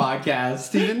podcast.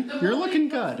 Steven, you're looking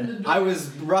good. I was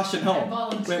rushing home.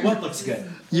 Wait, what looks good?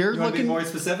 You're You want to be looking more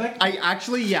specific? I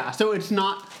actually, yeah. So it's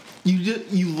not.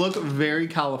 You look very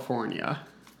California.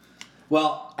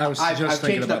 Well, I was I've just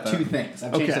thinking changed up about two that. things.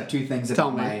 I've changed Okay. up two things Tell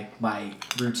about me. my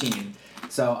routine.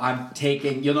 So I'm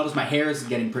taking. You'll notice my hair is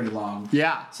getting pretty long.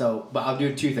 Yeah. So, but I'll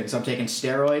do two things. So I'm taking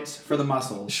steroids for the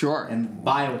muscles. Sure. And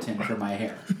biotin for my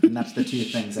hair. And that's the two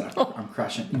things that I'm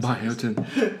crushing.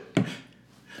 Biotin.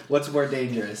 What's more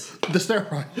dangerous? The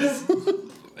steroids.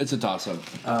 It's a toss-up.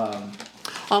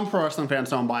 I'm a pro wrestling fan,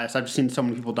 so I'm biased. I've just seen so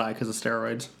many people die because of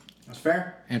steroids. That's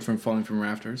fair. And from falling from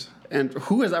rafters. And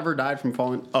who has ever died from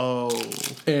falling? Oh.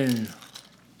 And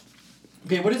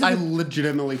Okay, what is it? I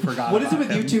legitimately forgot. What is it about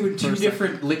with you him two and for two a second.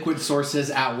 different liquid sources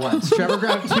at once? Trevor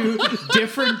grabbed two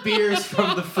different beers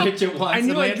from the fridge at once, I knew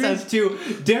and Lance I has two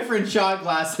different shot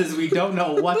glasses. We don't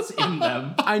know what's in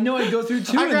them. I know I'd go through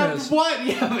two I in grabbed this. one.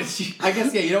 Yeah, but I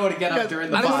guess you don't want to get up during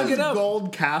the I don't wanna pause. get up.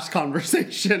 Gold cast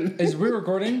conversation. Is we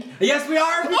recording? Yes, we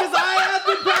are because I have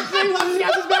been practicing. Let's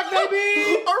get this back,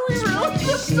 baby. Are we really?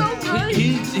 That's so great.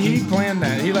 He planned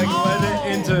that. He led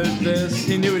it into this.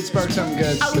 He knew it'd spark something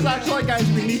good. I was actually like, guys,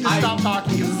 we need to stop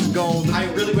talking because this is gold.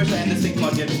 I really wish I had this thing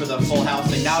plugged in for the Full House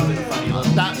thing. That would have been a funny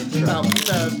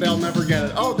little intro. They'll never get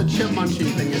it. Oh, the chip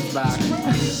munchie thing is back.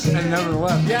 And never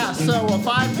left. Yeah, so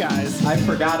Five Guys. I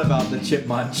forgot about the chip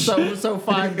munch. So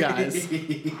Five Guys.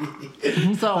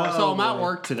 So I'm at boy.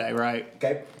 work today, right?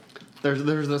 Okay.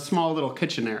 There's a small little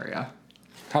kitchen area.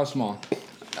 How small?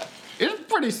 It's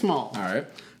pretty small. All right.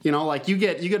 You know, like you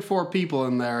get 4 people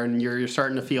in there, and you're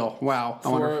starting to feel, wow. I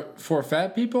wonder For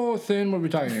fat people, thin, what are we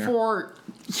talking here? for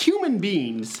human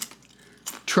beings,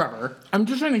 Trevor. I'm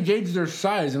just trying to gauge their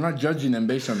size. I'm not judging them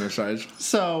based on their size.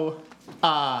 So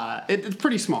it's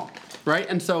pretty small, right?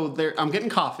 And so I'm getting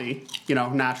coffee, you know,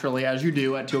 naturally as you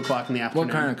do at 2:00 in the afternoon.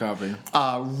 What kind of coffee?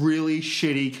 Really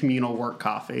shitty communal work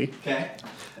coffee. Okay.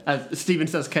 As Steven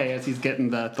says K as he's getting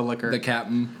the liquor. The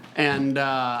captain. And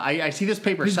I see this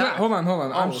paper sack. Hold on.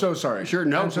 I'm Oh, so sorry. Sure,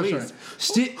 no, I'm so please.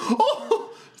 sorry.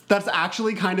 That's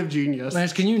actually kind of genius.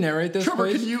 Lance, can you narrate this, Trevor,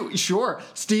 please? can you? Sure.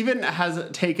 Steven has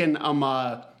taken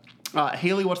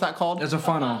Haley, what's that called? It's a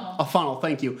funnel. A funnel,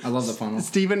 thank you. I love the funnel.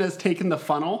 Steven has taken the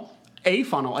funnel, a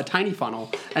tiny funnel,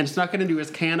 and snuck it into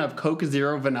his can of Coke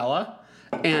Zero Vanilla,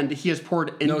 and he has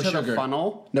poured into the sugar.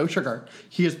 funnel. No sugar.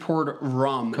 He has poured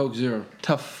rum Coke Zero.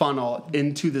 to funnel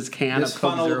into this can This of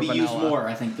Coke funnel Zero will be Vanilla. used more,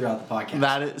 I think, throughout the podcast.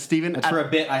 That is, Steven, That's for a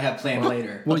bit I have planned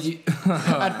later. Well, you...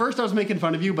 at first I was making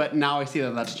fun of you, but now I see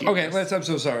that that's genius. Okay, Lance, I'm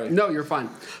so sorry. No, you're fine.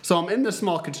 So I'm in this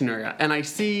small kitchen area, and I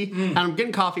see, and I'm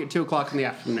getting coffee at 2:00 in the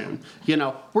afternoon. You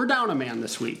know, we're down a man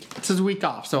this week. It's his week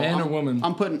off, so Man I'm, or woman?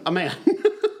 I'm putting a man.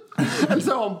 And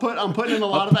so I'm putting in a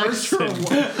lot of extra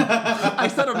work. I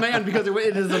said a man because it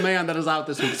is a man that is out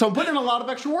this week. So I'm putting in a lot of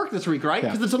extra work this week, right?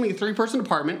 Because Yeah. it's only a 3-person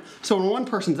apartment. So when one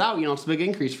person's out, you know, it's a big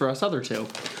increase for us other two.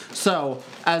 So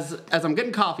as I'm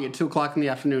getting coffee at 2:00 in the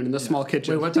afternoon in this small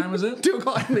kitchen. Wait, what time was it?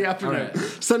 2:00 in the afternoon. All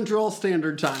right. Central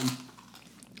Standard Time.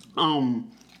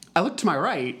 I look to my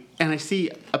right and I see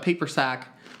a paper sack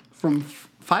from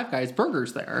Five Guys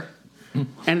Burgers there.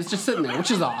 And it's just sitting there,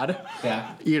 which is odd.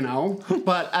 Yeah. You know?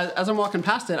 But as I'm walking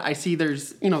past it, I see there's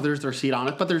the receipt on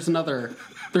it, but there's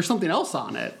something else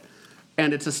on it.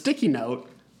 And it's a sticky note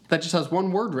that just has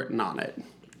one word written on it.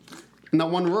 And that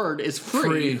one word is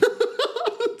free.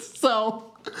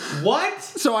 So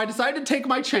I decided to take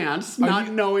my chance,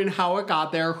 not knowing how it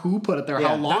got there, who put it there,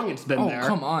 how long it's been there. Oh,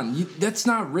 come on. That's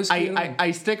not risky at all.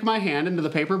 I stick my hand into the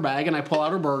paper bag and I pull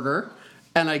out a burger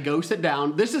and I go sit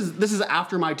down. This is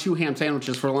after my 2 ham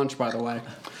sandwiches for lunch, by the way.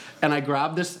 And I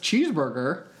grabbed this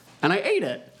cheeseburger and I ate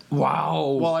it.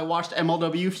 Wow. While I watched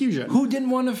MLW Fusion. Who didn't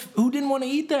want to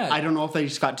eat that? I don't know if they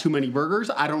just got too many burgers.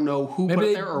 I don't know who put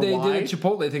it there or they why. did a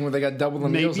Chipotle thing where they got double the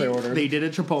meals they ordered. They did a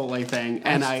Chipotle thing,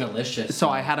 and That's delicious. So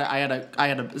I had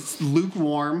a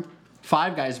lukewarm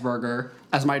Five Guys burger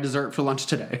as my dessert for lunch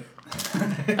today,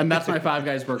 and that's my Five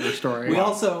Guys burger story. We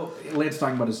also, Lance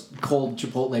talking about his cold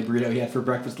Chipotle burrito he had for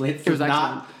breakfast. Lance does was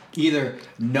not either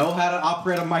know how to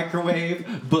operate a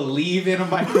microwave, believe in a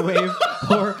microwave,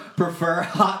 or prefer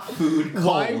hot food cold.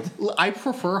 Why? I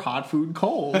prefer hot food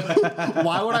cold.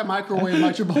 Why would I microwave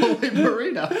my Chipotle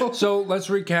burrito? So let's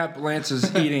recap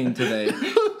Lance's eating today.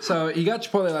 So he got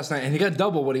Chipotle last night, and he got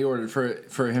double what he ordered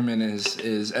for him and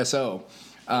his SO.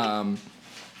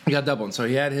 He got double, and so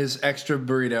he had his extra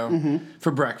burrito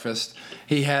for breakfast.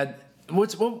 He had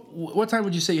what time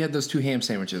would you say you had those 2 ham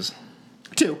sandwiches?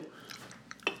 2.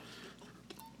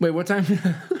 Wait, what time?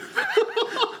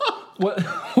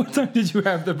 What time did you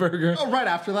have the burger? Oh, right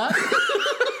after that.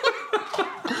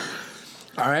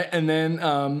 All right, and then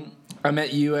I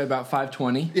met you at about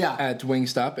 5:20 Yeah. at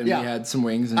Wingstop, and Yeah. we had some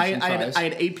wings and I some fries.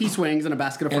 had 8-piece wings and a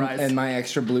basket of fries. and my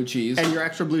extra blue cheese. And your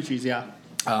extra blue cheese, yeah.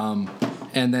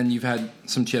 And then you've had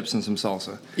some chips and some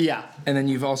salsa. Yeah. And then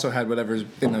you've also had whatever's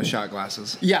in those shot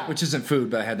glasses. Yeah. Which isn't food,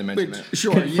 but I had to mention it.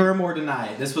 Sure. Confirm or deny.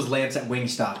 This was Lance at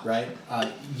Wingstop, right?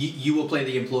 You will play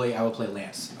the employee. I will play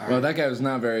Lance. All right. Well, that guy was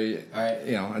not very, All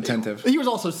right. attentive. He was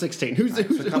also 16. Who's So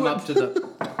come up to the.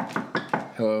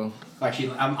 Hello.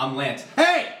 Actually, I'm Lance.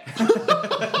 Hey!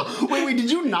 Wait, did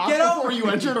you knock Get before over you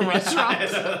entered a restaurant?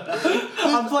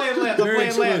 I'm playing Lance. I'm Very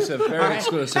playing Lance. exclusive. Very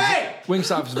exclusive. Hey!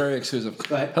 Wingstop is very exclusive.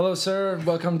 Go ahead. Hello, sir.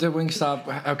 Welcome to Wingstop.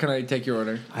 How can I take your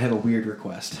order? I have a weird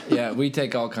request. Yeah, we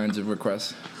take all kinds of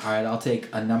requests. All right, I'll take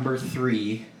a number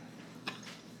 3,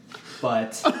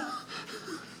 but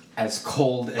as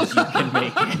cold as you can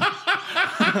make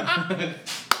it.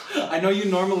 I know you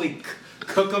normally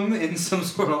cook them in some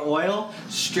sort of oil,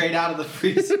 straight out of the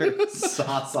freezer,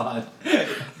 sauce on.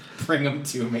 Bring them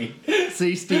to me.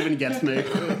 See, Steven gets me.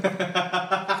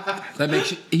 That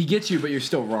makes he gets you, but you're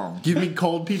still wrong. Give me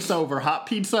cold pizza over hot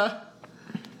pizza.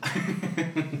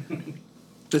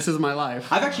 This is my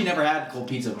life. I've actually never had cold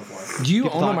pizza before. Do you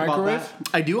People own a talk about microwave? that?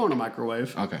 I do own a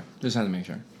microwave. Okay, just had to make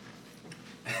sure.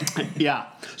 Yeah.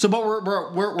 So, but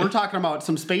we're talking about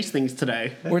some space things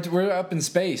today. We're up in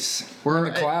space. We're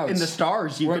in the clouds. In the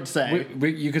stars, you could say.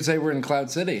 You could say we're in Cloud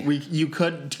City. You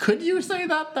could you say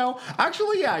that though?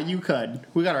 Actually, yeah, you could.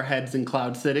 We got our heads in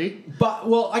Cloud City. But,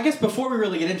 well, I guess before we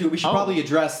really get into it, we should probably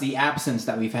address the absence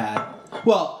that we've had.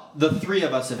 Well, the 3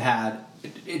 of us have had.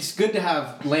 It's good to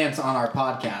have Lance on our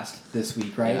podcast this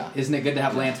week, right? Yeah. Isn't it good to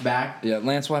have Lance back? Yeah,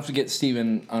 Lance will have to get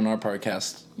Steven on our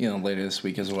podcast, later this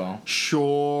week as well.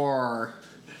 Sure.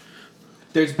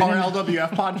 There's been Our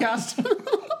LWF podcast.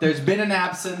 There's been an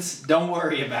absence. Don't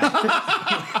worry about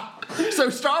it.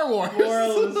 So Star Wars.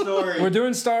 Moral of the story. We're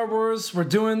doing Star Wars. We're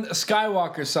doing a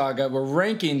Skywalker saga. We're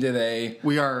ranking today.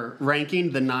 We are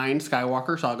ranking the 9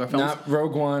 Skywalker saga films. Not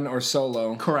Rogue One or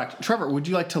Solo. Correct. Trevor, would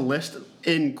you like to list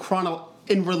in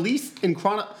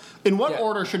what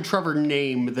order should Trevor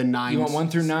name the 9? You want 1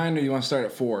 through 9, or you want to start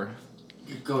at 4?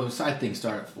 I think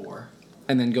start at 4.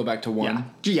 And then go back to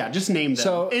 1? Yeah, just name them.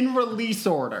 So- in release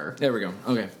order. There we go.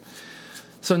 Okay.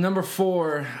 So number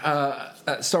 4,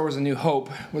 Star Wars A New Hope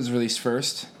was released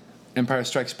first. Empire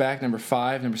Strikes Back, number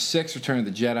 5. Number 6, Return of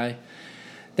the Jedi.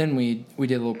 Then we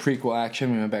did a little prequel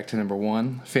action. We went back to number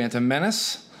 1, Phantom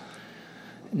Menace.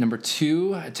 Number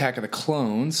 2, Attack of the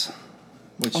Clones.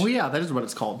 Which, Oh yeah, that is what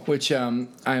it's called. Which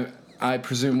I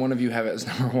presume one of you have it as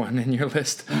number 1 in your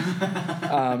list.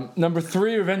 Number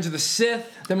 3, Revenge of the Sith.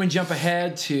 Then we jump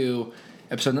ahead to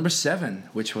episode number 7,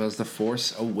 which was The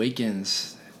Force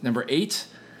Awakens. Number 8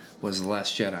 was The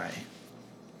Last Jedi.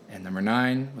 And number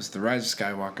 9 was The Rise of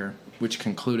Skywalker, which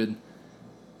concluded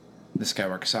the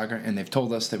Skywalker saga. And they've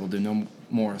told us they will do no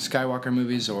more Skywalker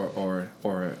movies or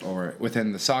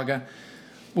within the saga.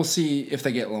 We'll see if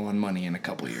they get low on money in a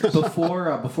couple years.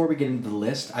 Before we get into the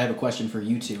list, I have a question for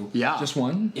you two. Yeah. Just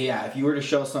 1? Yeah, if you were to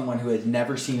show someone who had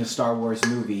never seen a Star Wars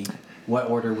movie, what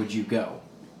order would you go?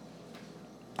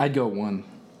 I'd go 1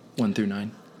 through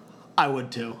 9. I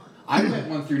would too. I went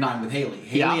 1 through 9 with Haley.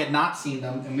 Haley Yeah. had not seen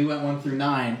them, and we went 1 through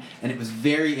 9, and it was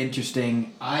very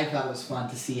interesting. I thought it was fun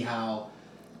to see how,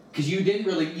 because you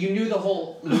knew the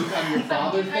whole Luke on your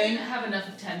father I thing. didn't have enough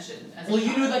attention. As a Well, you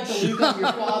knew child. like the Luke on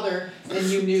your father, and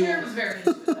you knew. Jared was very into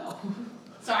it though.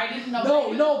 So I didn't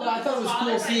know. No, but I thought it was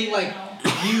cool seeing like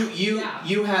Yeah.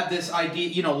 you had this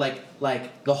idea,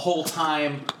 like the whole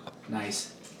time.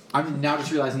 Nice. I'm now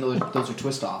just realizing those are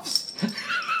twist offs.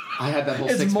 I had that whole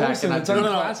It's six pack, Molson, and I it's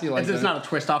classy like it's that. not a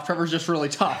twist off. Trevor's just really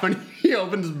tough, and he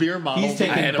opens his beer bottle. He's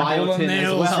taking I had a bowl of biotin as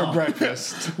nails well. for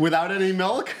breakfast. without any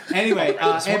milk. Anyway,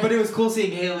 but it was cool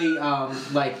seeing Haley,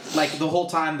 like the whole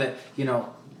time that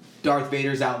Darth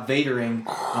Vader's out Vadering,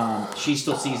 she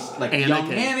still sees like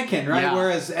young Anakin, right? Yeah.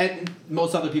 Whereas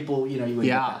most other people, you wouldn't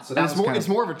get that. So that And was it's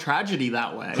more of a tragedy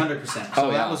that way. 100%. So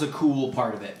Oh, that yeah. was a cool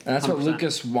part of it. And that's what 100%.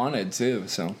 Lucas wanted too.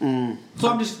 So So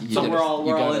I'm just You did we're it. all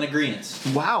You got in it. agreement.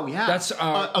 Wow, yeah. That's,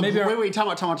 maybe our- wait, time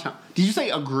out. Did you say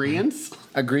agreeance?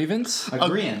 a grievance.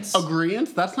 Agreement.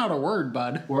 Agreeance? That's not a word,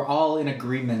 bud. We're all in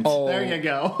agreement. Oh, There you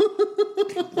go.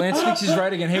 Lance thinks he's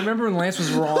right again. Hey, remember when Lance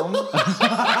was wrong?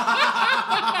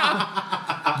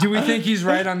 Do we think he's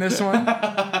right on this one?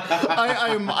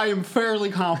 I am fairly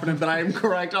confident that I am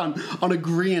correct on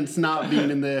agreeance not being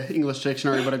in the English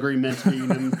dictionary, but agreement being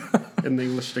in the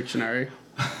English dictionary.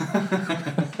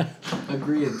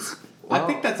 Agreement. I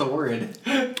think that's a word.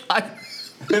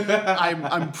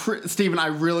 Steven, I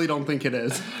really don't think it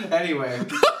is. Anyway.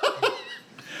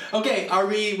 Okay, are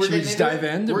we? We're Should we getting just into dive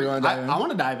it? in? Do we want to dive in? I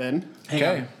want to dive in. Hang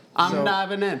Okay. on. I'm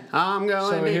diving in. I'm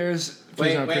going So deep. here's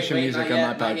Christian music not on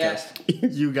yet, my not podcast.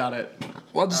 yet. You got it.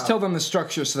 Well, I'll just tell them the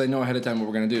structure so they know ahead of time what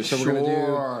we're gonna do. So we're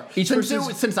gonna do each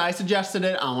person's. Since I suggested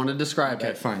it, I want to describe Okay,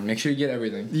 it. fine. Make sure you get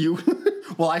everything. You,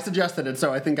 well, I suggested it,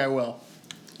 so I think I will.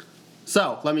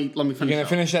 So let me finish. You're gonna up.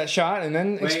 finish that shot and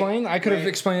then explain. I could have wait.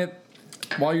 explained it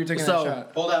while you're taking So- that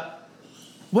shot. Hold up.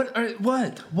 What?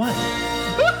 What?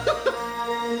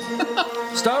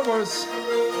 Star Wars.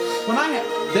 When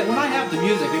I have the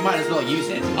music, we might as well use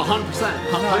it. 100%.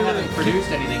 I haven't produced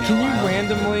anything in Can a you while.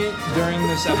 randomly during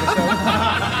this episode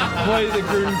play the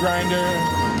Gruden Grinder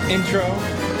intro?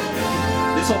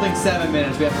 This whole thing's 7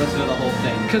 minutes. We have to listen to the whole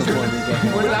thing. Because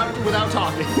without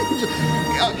talking.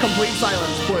 Complete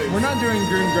silence, please. we're not doing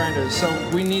Gruden Grinders, so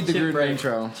we need the Gruden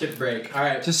intro. Chip break. All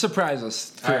right. Just surprise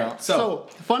us. All right. So,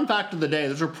 fun fact of the day: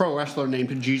 there's a pro wrestler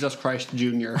named Jesus Christ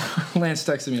Jr. Lance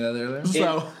texted me that earlier.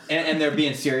 So and they're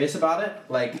being serious about it,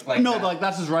 like no, that. like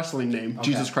that's his wrestling name,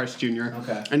 Okay. Jesus Christ Jr.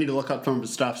 Okay. I need to look up some of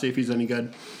his stuff, see if he's any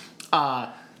good.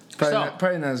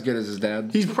 Probably not as good as his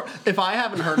dad. If I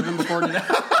haven't heard of him before today,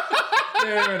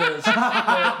 There it is.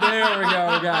 There we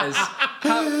go, guys.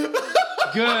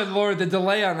 Good Lord, the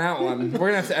delay on that one. We're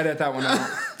gonna have to edit that one out.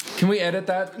 Can we edit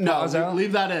that? no, Pause out?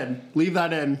 leave that in. Leave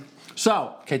that in.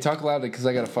 So Okay, talk loudly because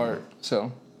I got to fart.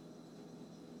 So.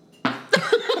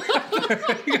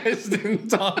 You guys didn't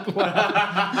talk loud.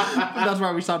 that's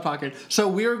why we stopped talking. So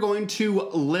we are going to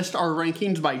list our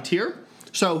rankings by tier.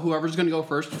 So whoever's going to go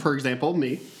first, for example,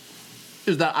 me,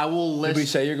 is that I will list. Did we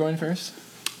say you're going first?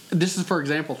 This is for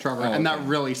example, Trevor, and that okay.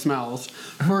 really smells.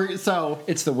 So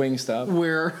It's the wing stop.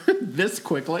 we're this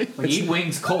quickly. When you eat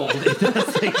wings cold, it does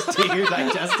things to your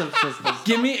digestive system.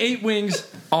 Give me 8 wings,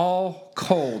 all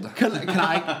cold. Can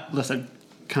I listen?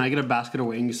 Can I get a basket of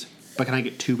wings? But can I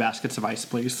get 2 baskets of ice,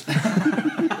 please?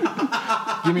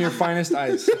 Give me your finest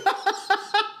ice.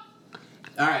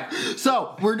 All right.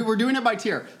 So we're doing it by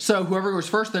tier. So whoever goes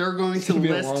first, they're going to It'll be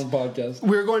a list. long podcast.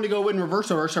 We're going to go in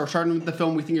reverse order. So we're starting with the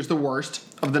film we think is the worst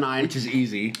of the 9, Which is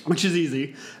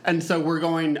easy. And so we're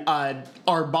going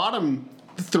our bottom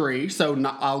 3. So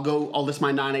I'll list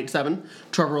my 987.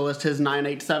 Trevor will list his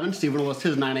 987. Steven will list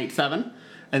his 987,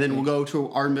 and then we'll go to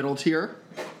our middle tier,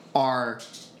 our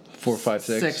 4, 5,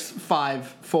 6.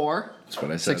 654. That's what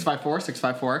I said.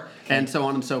 654, and so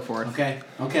on and so forth. Okay.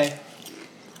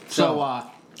 So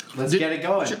Let's get it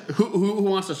going. Who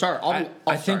wants to start? I'll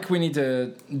I think start. we need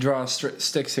to draw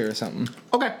sticks here or something.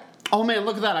 Okay. Oh man,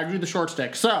 look at that! I drew the short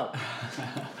stick. So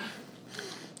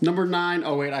number 9.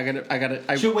 Oh wait, I got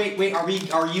it. Should wait.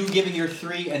 Are you giving your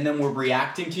 3 and then we're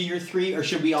reacting to your 3, or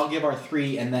should we all give our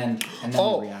 3 and then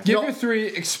we react? Give No. your 3,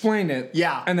 explain it.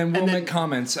 Yeah. And then we'll And then- make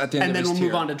comments at the end and of then this we'll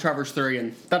move tier. on to Trevor's 3,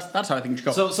 and that's how I think it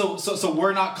should go. So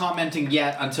we're not commenting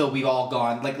yet until we've all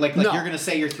gone. Like No. you're gonna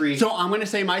say your 3. So I'm gonna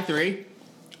say my 3.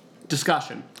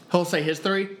 Discussion. He'll say his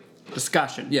 3.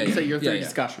 Discussion. Yeah, You yeah, say your 3. yeah, yeah.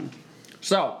 Discussion.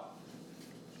 So.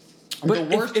 But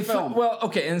the worst if, film. Well,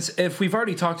 okay, and if we've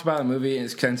already talked about a movie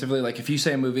extensively, like if you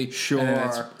say a movie, Sure. and then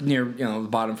it's near the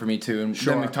bottom for me too, and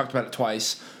Sure. then we've talked about it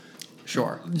twice.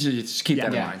 Sure. Just keep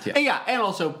that in mind. Yeah. And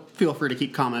also feel free to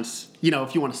keep comments,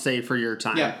 if you want to save for your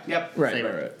time. Yep. Right. Save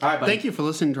it. All right, buddy. Thank you for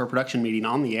listening to our production meeting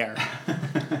on the air.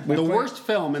 The worst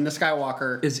film in the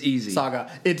Skywalker Is easy. saga.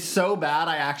 It's so bad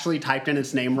I actually typed in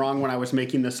its name wrong when I was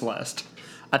making this list.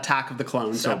 Attack of the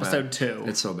Clones, So episode bad. 2.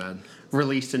 It's so bad.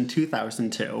 Released in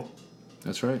 2002.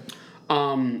 That's right.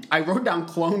 I wrote down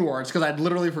Clone Wars because I'd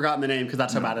literally forgotten the name because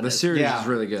that's how bad it The is. series Yeah. is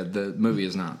really good. The movie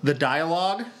is not. The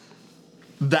dialogue,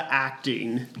 the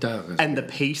acting, Dialogue is and the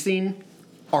great. pacing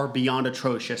are beyond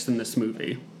atrocious in this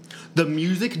movie. The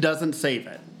music doesn't save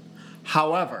it.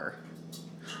 However,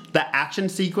 the action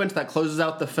sequence that closes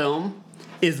out the film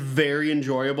is very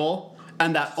enjoyable,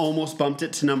 and that almost bumped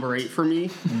it to number 8 for me.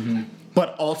 Mm-hmm.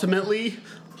 But ultimately,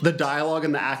 the dialogue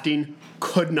and the acting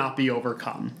could not be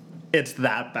overcome. It's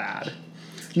that bad.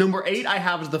 Number 8 I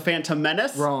have is The Phantom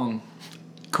Menace. Wrong.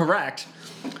 Correct.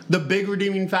 The big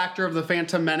redeeming factor of The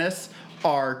Phantom Menace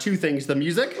are 2 things: the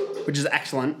music, which is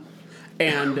excellent,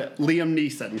 and Liam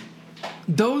Neeson.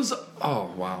 Those.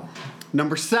 Oh wow.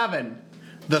 Number 7,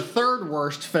 the third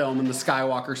worst film in the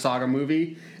Skywalker saga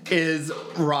movie is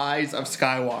Rise of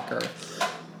Skywalker.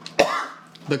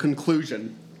 The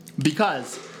conclusion.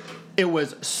 Because it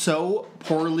was so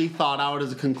poorly thought out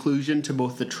as a conclusion to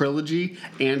both the trilogy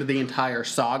and the entire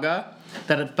saga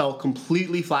that it fell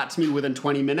completely flat to me within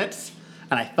 20 minutes,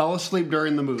 and I fell asleep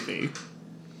during the movie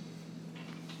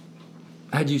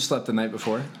Had you slept the night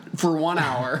before? for 1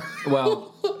 hour.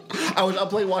 Well, I was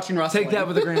up late watching wrestling. Take that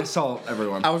with a grain of salt,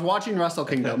 everyone. I was watching Wrestle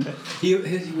Kingdom. He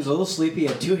was a little sleepy. He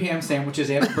had 2 ham sandwiches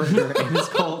and a burger and his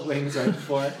cold wings right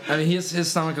before it. I mean, his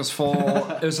stomach was full.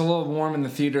 It was a little warm in the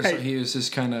theater, so Hey. he was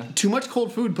just kind of... Too much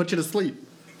cold food puts you to sleep.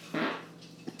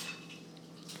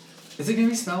 Is it gonna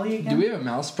be smelly again? Do we have a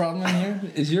mouse problem in here?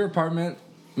 Is your apartment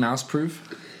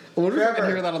mouse-proof? I wonder if I can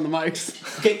Trevor. hear that on the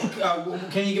mics. Okay,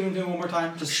 can you give him one more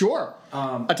time? Just Sure.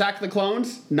 Attack of the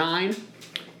Clones, 9.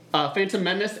 Phantom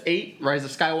Menace, 8. Rise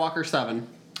of Skywalker, 7.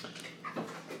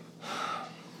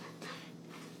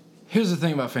 Here's the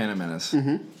thing about Phantom Menace.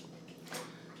 Mm-hmm.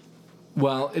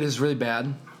 Well, it is really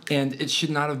bad, and it should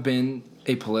not have been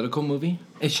a political movie.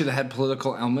 It should have had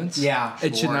political elements. Yeah,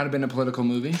 It should sure. not have been a political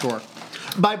movie. Sure.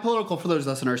 By political, for those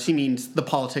listeners, he means the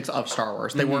politics of Star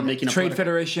Wars. They weren't making a Trade politi-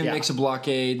 Federation Yeah. makes a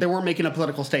blockade. They weren't making a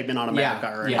political statement on America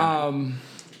or anything.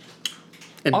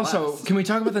 Also, Unless- can we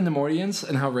talk about the Nemoidians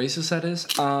and how racist that is?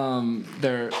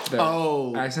 Their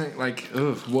Oh. accent, like,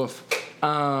 oof, woof.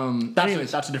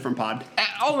 Anyways, that's a different pod.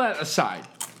 all that aside,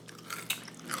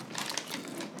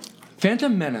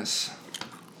 Phantom Menace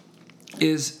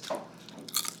is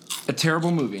a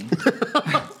terrible movie.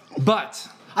 but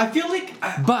I feel like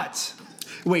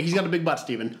Wait, he's got a big butt,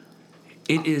 Steven.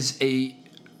 it is a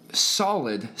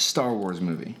solid Star Wars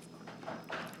movie.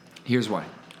 Here's why.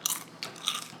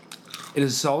 It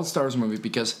is a solid Star Wars movie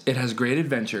because it has great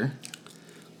adventure.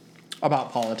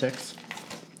 About politics.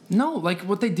 No, like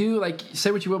what they do, like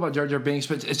say what you will about Jar Jar Binks,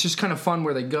 but it's just kind of fun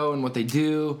where they go and what they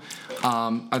do.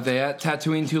 Are they at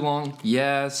Tatooine too long?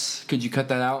 Yes. Could you cut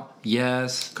that out?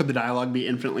 Yes. Could the dialogue be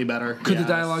infinitely better? Could the Yes.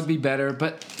 dialogue be better?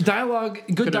 But good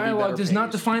Could it be dialogue better does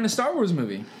not paced? define a Star Wars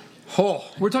movie. Oh.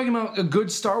 We're talking about a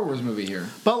good Star Wars movie here.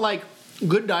 But, like,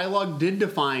 good dialogue did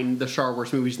define the Star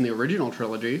Wars movies in the original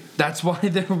trilogy. That's why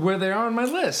they're where they are on my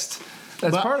list.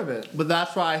 That's But- part of it. But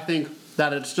that's why I think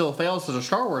that it still fails as a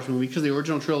Star Wars movie, because the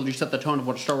original trilogy set the tone of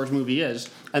what a Star Wars movie is,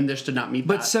 and this did not meet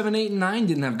But that. 7, 8, and 9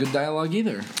 didn't have good dialogue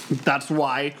either. That's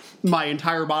why my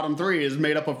entire bottom 3 is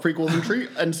made up of prequels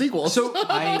and sequels. So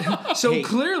Hey.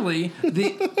 clearly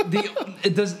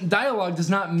dialogue does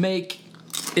not make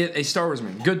it a Star Wars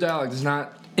movie. Good dialogue does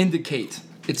not indicate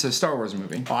it's a Star Wars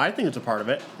movie. Oh, I think it's a part of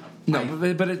it. No,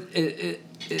 but it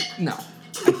no.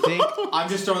 I think I'm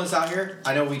just throwing this out here.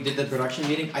 I know we did the production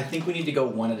meeting. I think we need to go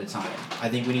one at a time. I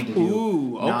think we need to do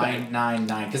Ooh, okay. 9,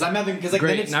 9. Because I'm having like Great,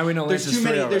 then it's, now we know there's Lance's too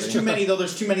many. three There's already. too many though.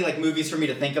 There's too many like movies for me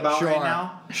to think about right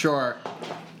now. Sure.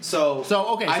 So Okay, I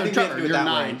so think we have to Trevor, do it you're that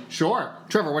 9. way. Sure.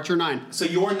 Trevor, what's your 9? So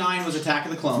your 9 was Attack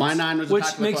of the Clones. My 9 was Which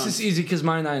Attack of the makes Clones. this easy because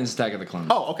my 9 is Attack of the Clones.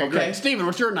 Oh, okay, Okay. great. Steven,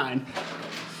 what's your 9?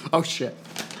 Oh, shit.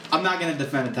 I'm not gonna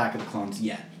defend Attack of the Clones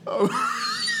yet.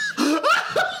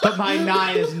 But my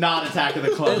 9 is not Attack of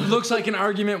the It Clones. looks like an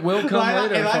argument will come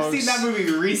later, and I've folks. seen that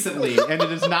movie recently, and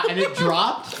it is not, and it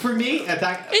dropped for me.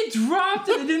 It dropped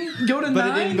and it didn't go to 9. But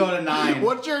it didn't go to 9.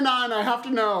 What's your 9? I have to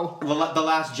know. The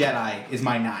Last Jedi is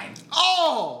my 9.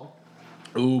 Oh!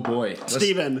 Oh boy,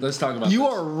 Steven. Let's talk about. You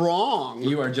this. are wrong.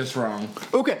 You are just wrong.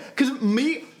 Okay, because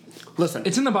me... Listen.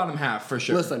 It's in the bottom half for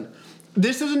sure. Listen.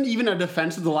 This isn't even a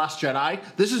defense of The Last Jedi.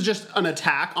 This is just an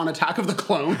attack on Attack of the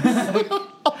Clones.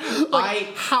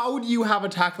 How do you have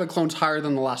Attack of the Clones higher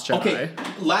than The Last Jedi?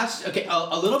 Okay,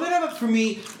 a little bit of it for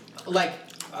me, like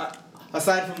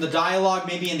aside from the dialogue,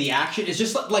 maybe in the action, it's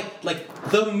just like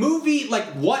the movie, like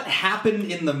what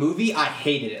happened in the movie. I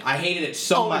hated it. I hated it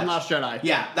so much. In Last Jedi.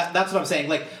 Yeah, that's what I'm saying.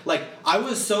 Like I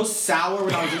was so sour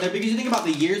when I was in there because you think about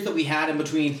the years that we had in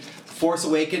between Force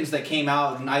Awakens that came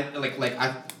out, and I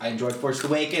enjoyed Force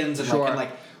Awakens, and Sure. I was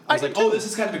I like, did oh, too. this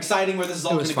is kind of exciting where this is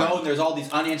all It going was to go, fun. and there's all these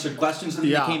unanswered questions, and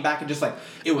then Yeah. they came back and just like,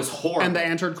 it was horrible. And the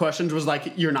answered questions was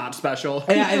like, you're not special.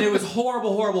 Yeah, and it was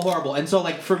horrible. And so,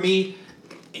 like, for me,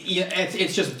 yeah,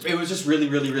 it was just really,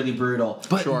 really, really brutal.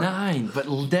 But Sure. 9,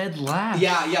 but dead last.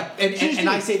 Yeah, and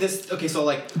I say this. Okay, so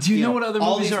like, Do you know what other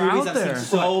all movies these are movies out I've there?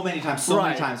 seen so many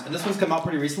Right. times, and this one's come out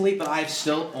pretty recently, but I've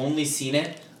still only seen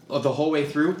it the whole way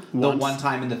through Once. the one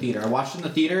time in the theater. I watched it in the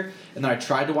theater, and then I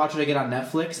tried to watch it again on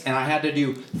Netflix, and I had to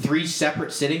do 3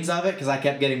 separate sittings of it because I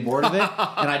kept getting bored of it,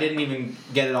 and I didn't even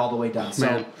get it all the way done. So.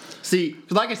 Man. See,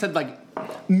 like I said, like,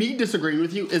 me disagreeing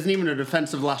with you isn't even a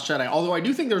defense of Last Jedi. Although I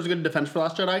do think there's a good defense for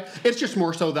Last Jedi. It's just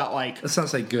more so that, like... Let's not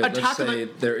say good. Attack Let's of say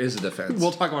the- there is a defense.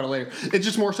 We'll talk about it later. It's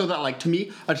just more so that, like, to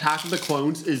me, Attack of the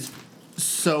Clones is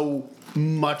so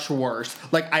much worse.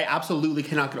 Like, I absolutely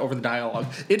cannot get over the dialogue.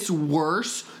 It's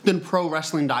worse than pro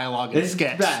wrestling dialogue in It's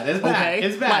skits. bad. It's bad. Okay?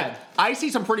 It's bad. Like, I see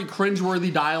some pretty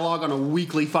cringeworthy dialogue on a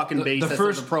weekly fucking basis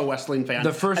as a pro wrestling fan.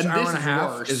 The first hour this and a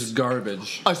half worse. is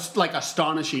garbage. Like,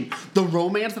 astonishing. The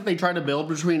romance that they try to build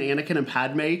between Anakin and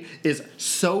Padme is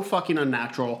so fucking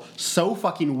unnatural, so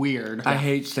fucking weird. I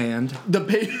hate sand.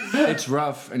 It's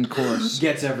rough and coarse.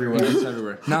 Gets everywhere. It's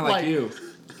everywhere. Not like you.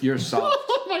 You're soft.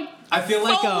 Oh my, I feel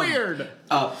like so weird.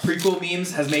 Prequel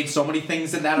memes has made so many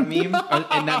things in that a meme,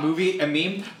 in that movie a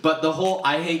meme. But the whole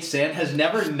 "I hate sand" has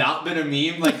never not been a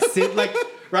meme. Like,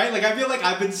 right? Like, I feel like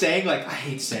I've been saying like "I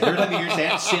hate sand" every time you hear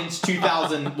sand since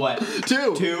 2000 what?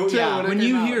 Two, Yeah. When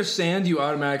you hear sand, you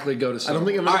automatically go to I Star don't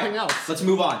think of All anything right, else. let's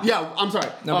move on. Yeah, I'm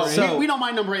sorry. Number eight. So we don't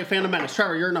mind number 8, Phantom Menace.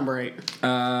 Trevor, you're number 8.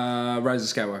 Rise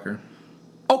of Skywalker.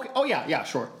 Okay. Oh yeah,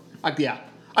 sure. Yeah.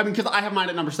 I mean, because I have mine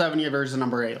at number 7, yours is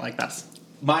number 8. Like that's.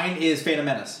 Mine is Phantom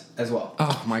Menace as well.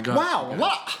 Oh my god. Wow,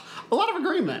 a lot of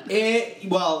agreement.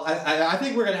 I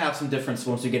think we're gonna have some difference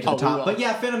once we get to the we top. will. But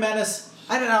yeah, Phantom Menace.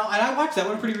 I don't know, and I watched that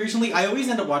one pretty recently. I always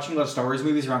end up watching a lot of Star Wars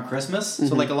movies around Christmas,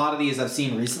 so like a lot of these I've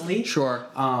seen recently. Sure.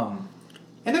 And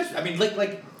there's, I mean,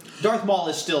 like Darth Maul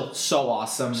is still so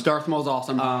awesome. Darth Maul's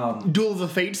awesome. Duel of the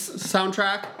Fates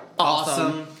soundtrack.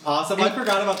 Awesome. I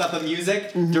forgot about that. The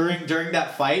music during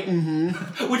that fight.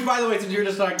 Which, by the way, since you were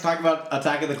just talking about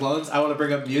Attack of the Clones, I want to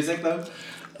bring up music though.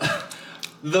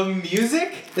 The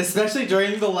music, especially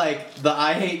during the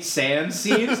I hate sand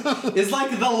scenes, is like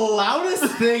the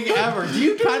loudest thing ever. Do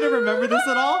you kind of remember this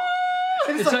at all?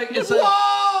 It's like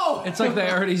whoa! It's like they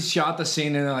already shot the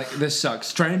scene and they're like, this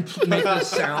sucks. Try and make this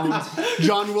sound.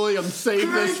 John Williams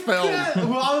saved this film. Yeah.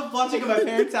 Well, I was watching at my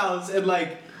parents' house and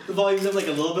the volume's up a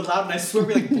little bit loud, and I swear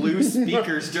we blue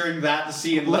speakers during that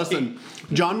scene. Listen,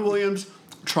 John Williams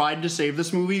tried to save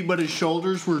this movie, but his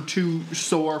shoulders were too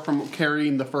sore from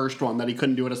carrying the first one that he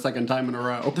couldn't do it a second time in a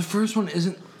row. The first one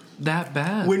isn't that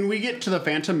bad. When we get to the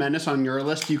Phantom Menace on your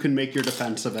list, you can make your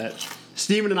defense of it.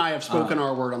 Steven and I have spoken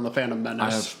our word on the Phantom Menace.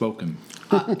 I have spoken.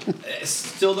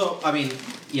 Still though, I mean,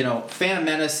 Phantom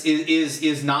Menace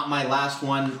is not my last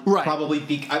one. Right. Probably,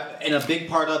 and a big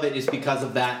part of it is because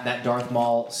of that Darth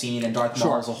Maul scene and Darth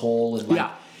Maul as a whole. And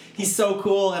Yeah. he's so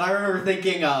cool. And I remember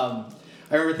thinking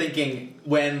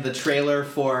when the trailer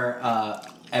for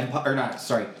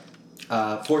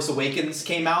Force Awakens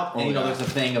came out, and there's a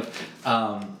thing of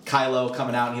Kylo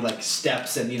coming out, and he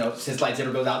steps, and his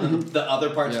lightsaber goes out, and the other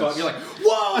parts go out. And you're like,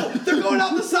 whoa, they're going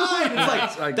out the side.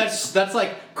 It's like that's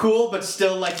cool, but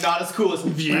still not as cool as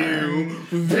view.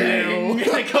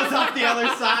 It goes out the other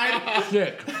side.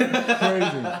 Sick.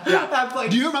 Crazy. Yeah.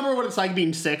 Do you remember what it's like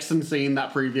being 6 and seeing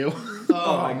that preview?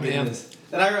 Oh my goodness.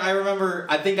 And I remember,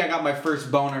 I think I got my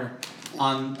first boner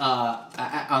on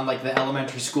the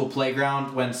elementary school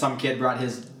playground when some kid brought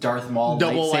his Darth Maul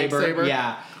Double lightsaber.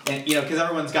 Yeah, and because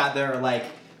everyone's got their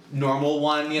normal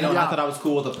one. I thought I was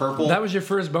cool with the purple. That was your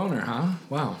first boner, huh?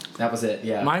 Wow. That was it.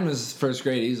 Yeah. Mine was first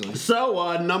grade easily.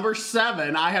 So, number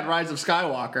 7, I had Rise of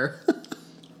Skywalker.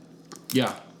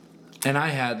 Yeah. And I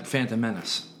had Phantom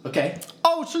Menace. Okay.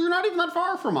 Oh, so you're not even that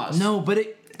far from us. No, but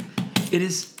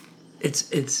it's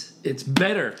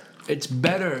better. It's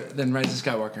better than Rise of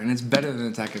Skywalker, and it's better than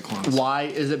Attack of Clones. Why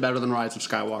is it better than Rise of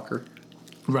Skywalker?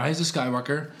 Rise of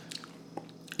Skywalker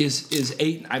is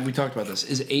 8. We talked about this.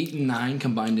 Is 8 and 9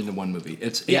 combined into one movie?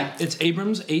 It's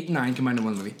Abrams 8 and 9 combined into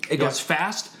one movie. It goes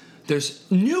fast. There's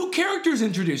new characters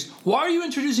introduced. Why are you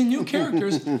introducing new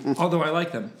characters? Although I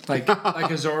like them, like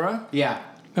Azora. Yeah.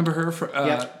 Remember her?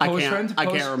 I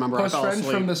can't remember. I Post fell friend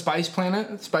asleep. from the Spice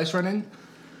Planet, Spice Running.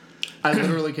 I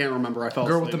literally can't remember. I fell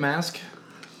Girl asleep. with the mask.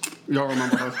 You don't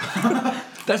remember her.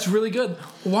 That's really good.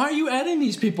 Why are you adding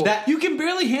these people? You can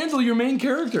barely handle your main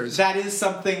characters. That is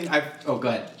something go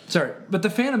ahead. Sorry, but the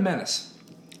Phantom Menace.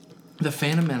 The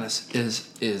Phantom Menace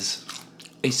is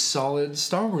a solid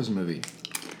Star Wars movie.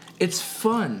 It's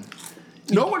fun.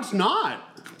 No, it's not.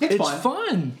 It's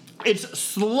fun. It's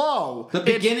slow. The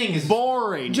beginning is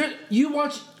boring. You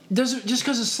watch. Just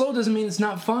because it's slow doesn't mean it's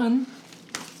not fun.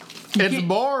 It's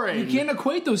boring. You can't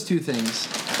equate those two things.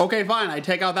 Okay, fine. I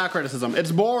take out that criticism.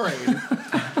 It's boring.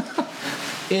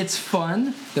 It's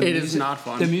fun. It is not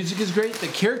fun. The music is great. The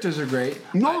characters are great.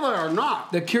 No, they are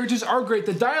not. The characters are great.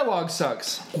 The dialogue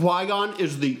sucks. Qui-Gon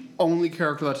is the only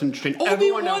character that's interesting.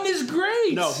 Obi-Wan is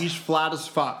great. No, he's flat as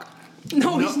fuck.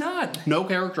 No, he's not. No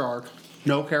character arc.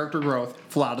 No character growth.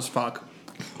 Flat as fuck.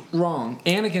 Wrong.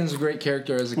 Anakin's a great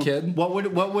character as a kid. What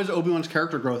was Obi-Wan's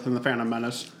character growth in The Phantom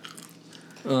Menace?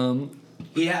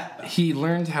 Yeah. He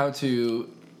learned how to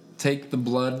take the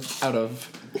blood out of,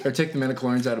 or take the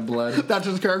midichlorians out of blood. That's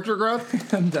his character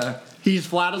growth. And He's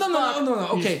flat as fuck.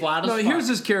 no. He's Okay, flat as no. fuck. Here's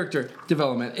his character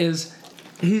development: is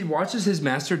he watches his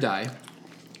master die,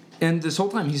 and this whole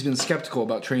time he's been skeptical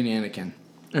about training Anakin,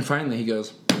 and finally he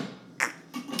goes.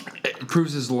 It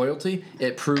proves his loyalty.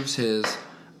 It proves his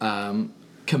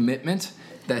commitment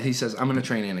that he says, "I'm going to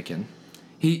train Anakin."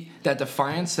 That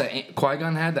defiance that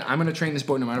Qui-Gon had, that I'm going to train this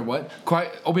boy no matter what.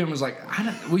 Obi-Wan was like,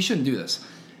 we shouldn't do this.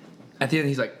 At the end,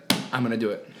 he's like, I'm going to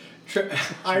do it.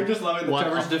 I'm just loving that What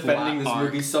Trevor's a defending this flat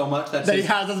movie so much that he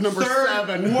has as number third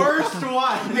 7. worst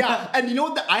one. Yeah, and you know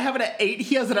what? I have it at 8.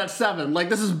 He has it at 7. Like,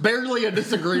 this is barely a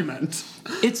disagreement.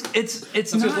 It's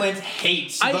Mr. not. Lance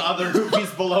hates I- the other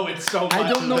movies below it so much.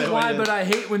 I don't know that why, it is. but I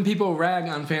hate when people rag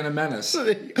on Phantom Menace.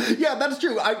 Yeah, that's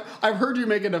true. I've heard you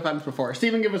make a defense before.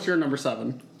 Steven, give us your number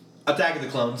 7. Attack of the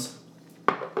Clones.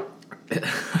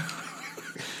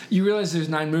 You realize there's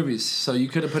 9 movies, so you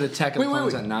could have put Attack of the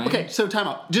Clones at 9. Okay, so time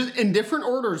out. Just in different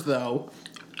orders, though.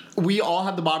 We all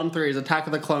have the bottom 3 as Attack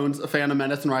of the Clones, Phantom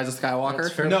Menace, and Rise of Skywalker.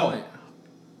 That's fair No. point.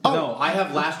 No, I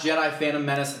have Last Jedi, Phantom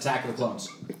Menace, Attack of the Clones.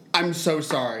 I'm so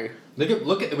sorry. Look at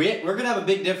we're gonna have a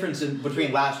big difference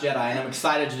between Last Jedi, and I'm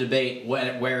excited to debate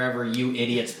wherever you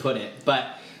idiots put it. But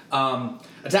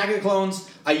Attack of the Clones,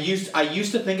 I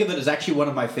used to think of it as actually one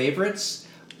of my favorites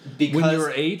because When you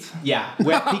were 8? yeah,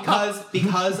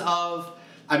 because of.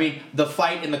 I mean, the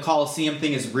fight in the Coliseum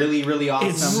thing is really, really awesome.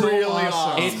 It's so Really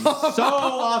awesome. It's so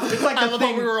awesome. It's like I the love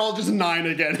thing. how we were all just 9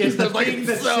 again. It's the like, thing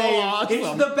that so saves. awesome.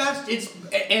 It's the best. It's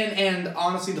and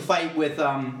honestly, the fight with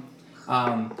Count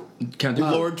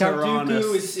Lord Count Tyrannus.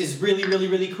 Dooku is really, really,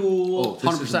 really cool. Oh,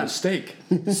 this is a 100%. mistake.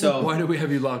 So Why do we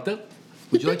have you locked up?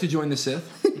 Would you like to join the Sith?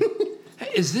 Hey,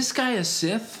 is this guy a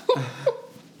Sith?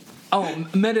 Oh,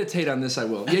 meditate on this, I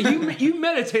will. Yeah, you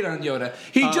meditate on Yoda.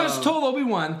 He just told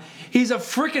Obi-Wan he's a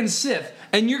freaking Sith,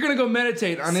 and you're going to go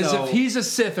meditate on as So- if he's a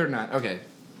Sith or not. Okay.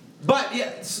 But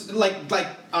yeah, like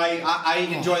I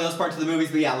enjoy those parts of the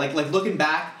movies. But yeah, like looking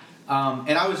back,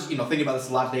 and I was thinking about this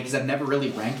a lot today because I've never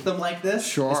really ranked them like this.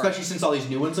 Sure. Especially since all these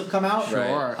new ones have come out.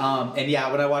 Sure. And yeah,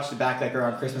 when I watched it back like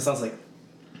around Christmas, I was like,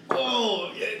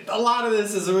 oh, a lot of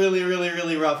this is really, really,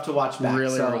 really rough to watch back.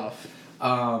 Really So, rough.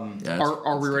 Yeah,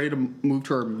 Are we ready to move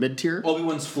to our mid tier?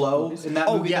 Obi-Wan's flow in that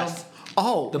Oh, movie. yes. though?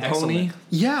 Oh, the Excellent. pony,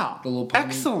 yeah. the little pony,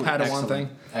 Excellent. Padawan Excellent. thing.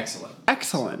 Excellent.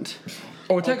 Excellent.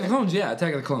 Oh, Attack of the Clones. Yeah,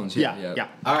 Attack of the Clones. Yeah.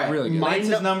 All right. Really good. My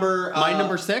Lance's number. my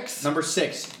number 6. Number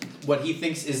 6. What he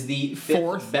thinks is the fifth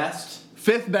Fourth. best.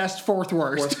 5th best, 4th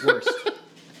worst. Fourth worst.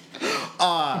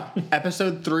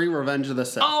 Episode 3, Revenge of the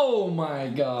Sith. Oh my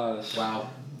gosh. Wow.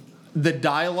 The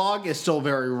dialogue is still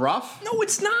very rough. No,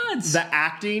 it's not. The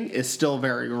acting is still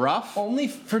very rough. Only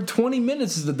for 20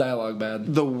 minutes is the dialogue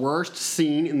bad. The worst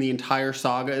scene in the entire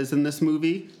saga is in this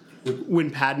movie when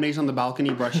Padme's on the balcony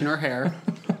brushing her hair.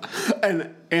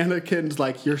 And Anakin's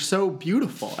like, "You're so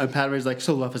beautiful." And Padme's like,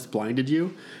 "So love has blinded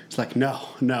you?" It's like, no.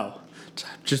 It's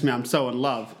just me, I'm so in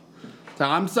love. So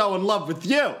I'm so in love with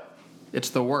you. It's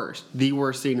the worst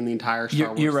scene in the entire Star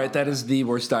Wars You're right. saga. That is the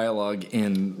worst dialogue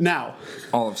in Now,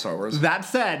 all of Star Wars. that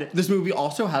said, this movie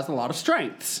also has a lot of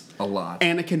strengths. A lot.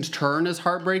 Anakin's turn is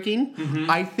heartbreaking.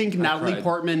 I think Natalie cried.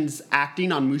 Portman's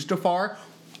acting on Mustafar,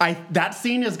 that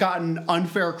scene has gotten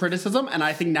unfair criticism, and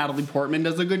I think Natalie Portman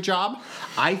does a good job.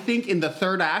 I think in the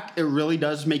third act, it really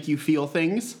does make you feel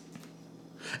things.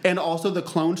 And also the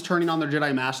clones turning on their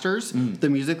Jedi Masters, the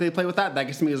music they play with that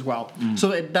gets to me as well.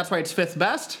 So that's why it's 5th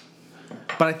best.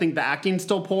 But I think the acting's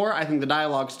still poor. I think the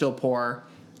dialogue's still poor,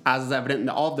 as is evident in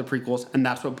all of the prequels, and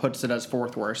that's what puts it as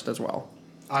 4th worst as well.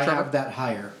 I Trevor? have that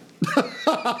higher.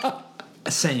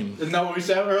 Same. Isn't that what we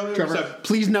said earlier? Trevor,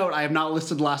 please note I have not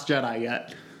listed Last Jedi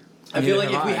yet. I feel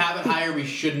like Neither if we have have it higher, we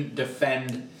shouldn't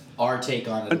defend our take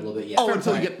on it a little bit yet. Oh,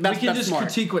 until you get We can just smart.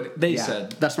 critique what they Yeah.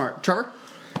 said. That's smart. Trevor?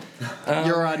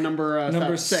 You're number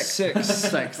Number 6. 6.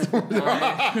 6.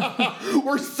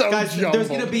 We're so Guys, jumbled. there's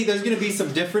gonna be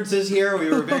some differences here. We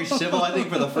were very civil, I think,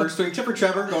 for the first 3, except for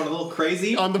Trevor going a little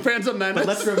crazy. On the Phantom Menace. But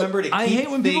let's remember to keep I hate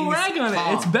when people things rag on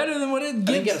calm. it. It's better than what it I think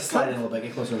you gets. gotta slide in a little bit.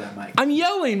 Get closer to that mic. I'm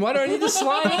yelling. Why do I need to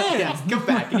slide in? Yeah, come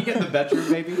back. Can you get in the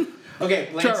bedroom, maybe? Okay,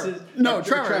 Trevor. No,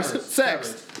 Trevor's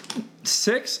 6.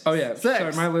 6? Oh, yeah. 6.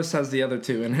 Sorry, my list has the other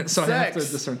 2 in it, so I have to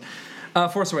 6. discern.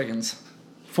 Force Awakens.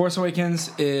 Force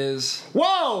Awakens is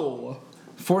Whoa!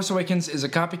 a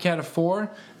copycat of 4.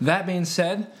 That being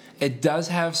said, it does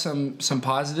have some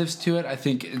positives to it. I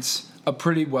think it's a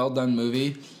pretty well done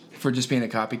movie for just being a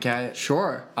copycat.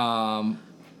 Sure.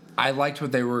 I liked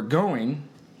what they were going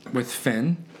with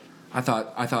Finn. I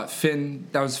thought Finn,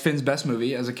 that was Finn's best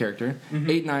movie as a character.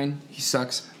 8, 9, he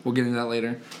sucks. We'll get into that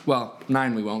later. Well,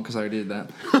 9 we won't because I already did that.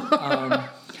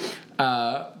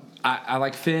 I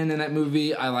like Finn in that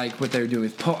movie. I like what they were doing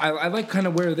with Poe. I like kind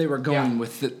of where they were going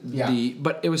with the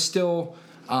but it was still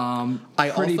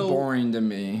pretty boring to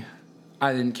me.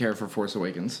 I didn't care for Force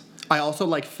Awakens. I also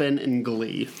like Finn in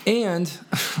Glee. And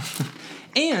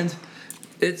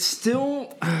it's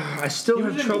still I still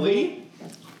have trouble. Glee?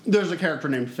 There's a character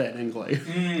named Finn in Glee.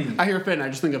 I hear Finn, I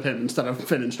just think of him instead of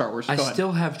Finn in Star Wars. Go ahead.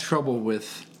 Still have trouble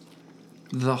with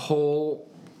the whole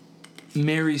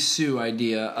Mary Sue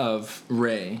idea of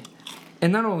Rey.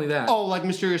 And not only that. Oh, like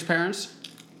Mysterious Parents?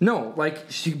 No,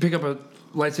 like she can pick up a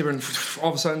lightsaber and all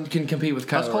of a sudden can compete with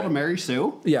Kylo That's called Ren. a Mary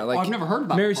Sue? Yeah, like I've never heard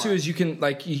about Mary that Sue part. is you can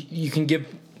like you can give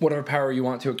whatever power you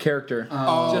want to a character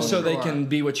just so they can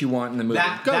be what you want in the movie.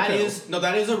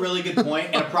 That is a really good point,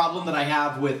 and a problem that I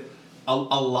have with a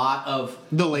lot of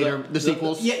the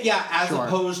sequels. As Sure.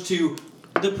 opposed to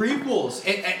the prequels,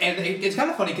 and it's kind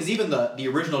of funny because even the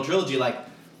original trilogy, like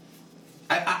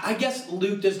I guess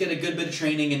Luke does get a good bit of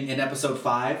training in episode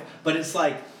 5, but it's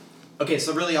like, okay,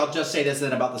 so really I'll just say this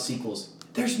then about the sequels.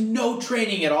 There's no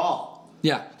training at all.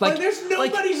 Yeah, Like there's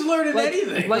nobody's learning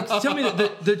anything. Like tell me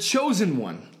the chosen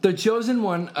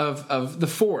one of the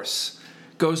Force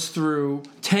goes through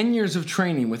 10 years of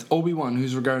training with Obi-Wan,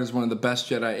 who's regarded as one of the best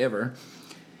Jedi ever.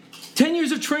 10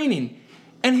 years of training,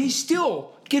 and he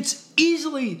still gets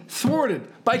easily thwarted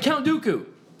by Count Dooku.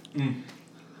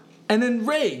 And then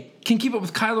Rey can keep up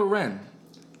with Kylo Ren.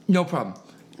 No problem.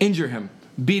 Injure him.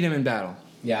 Beat him in battle.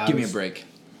 Yeah, Give me a break.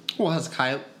 Well,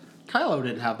 Kylo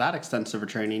didn't have that extensive a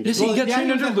training. Yes, Did he? he got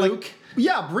trained under Luke.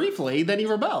 Yeah, briefly. Then he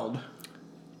rebelled.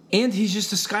 And he's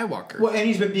just a Skywalker. Well, and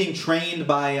he's been being trained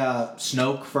by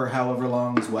Snoke for however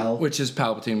long as well. Which is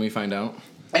Palpatine, we find out.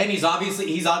 And he's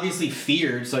obviously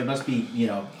feared, so he must be,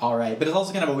 all right. But it's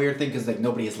also kind of a weird thing because like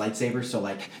nobody has lightsabers, so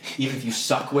like even if you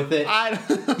suck with it,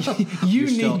 You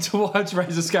still- need to watch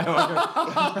Rise of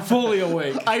Skywalker fully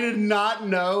awake. I did not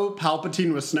know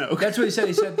Palpatine was Snoke. That's what he said.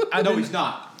 He said, no, he's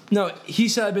not. No, he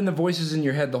said, I've been the voices in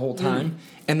your head the whole time.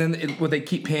 And then they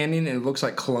keep panning, and it looks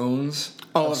like clones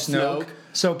of Snoke. Snoke?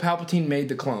 So Palpatine made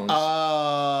the clones.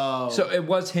 Oh. So it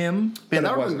was him. Man, but that it would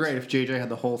have been wasn't. great if JJ had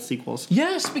the whole sequels.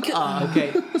 Yes, because...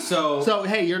 Okay, so So,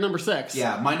 hey, you're number 6.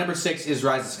 yeah, my number 6 is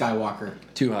Rise of Skywalker.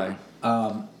 Too high.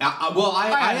 I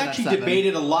had it at actually 7.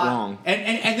 debated a lot, Wrong.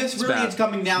 and this It's really bad. is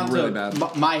coming down Really to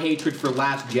bad. my hatred for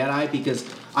Last Jedi because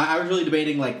I was really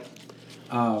debating like,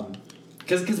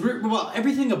 because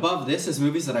everything above this is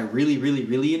movies that I really really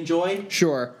really enjoy,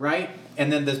 Sure. right?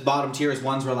 And then this bottom tier is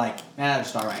ones where like,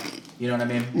 just all right. You know what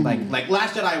I mean? Like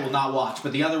Last Jedi I will not watch,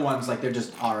 but the other ones like they're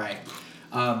just all right.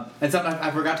 And something I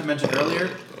forgot to mention earlier,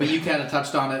 but you kind of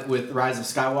touched on it with Rise of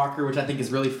Skywalker, which I think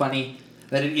is really funny.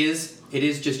 That it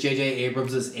is just J.J.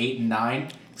 Abrams' 8 and 9.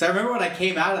 Because I remember when I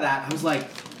came out of that, I was like,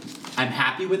 I'm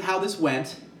happy with how this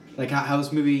went, like how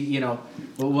this movie,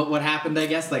 what happened, I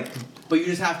guess. Like, but you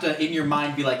just have to in your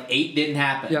mind be like, 8 didn't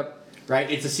happen. Yep.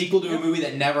 Right? It's a sequel to a movie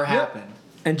that never happened.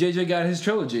 And JJ got his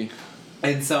trilogy.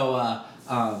 And so,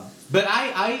 but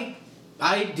I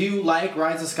do like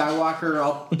Rise of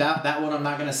Skywalker. That one I'm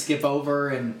not gonna skip over,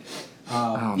 and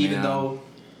even man. though.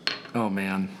 Oh,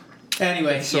 man.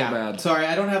 Anyway, It's so bad. Sorry,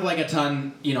 I don't have like a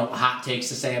ton, hot takes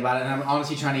to say about it, and I'm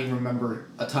honestly trying to even remember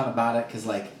a ton about it because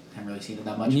like I haven't really seen it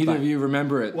that much. Neither but- of you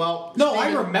remember it. Well, No,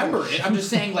 I remember it. I'm just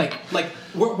saying like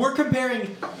we're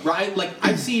comparing, right? Like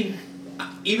I've seen,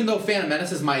 even though Phantom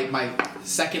Menace is my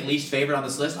second least favorite on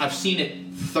this list, I've seen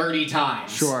it 30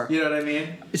 times. Sure. You know what I mean?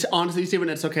 Honestly, Steven,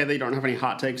 it's okay that you don't have any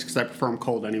hot takes because I prefer them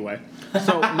cold anyway.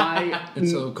 So my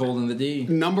It's so cold in the D.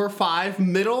 number 5,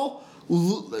 middle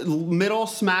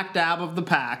smack dab of the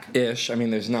pack. Ish. I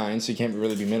mean, there's 9, so you can't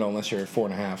really be middle unless you're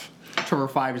 4.5. Trevor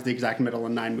 5 is the exact middle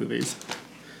in 9 movies.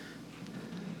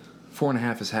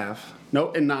 4.5 is half.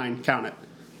 Nope, in 9, count it.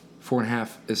 4.5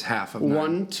 is half of 9.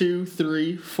 1, 2,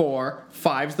 3, 4.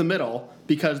 5's the middle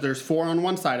because there's 4 on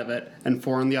one side of it and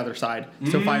 4 on the other side.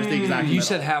 So 5's the exact middle. You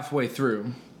said halfway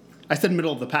through. I said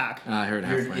middle of the pack. I heard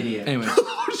You're an halfway. idiot. Anyway,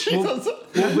 Jesus.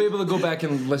 we'll be able to go back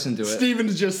and listen to it.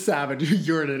 Steven's just savage.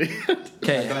 You're an idiot.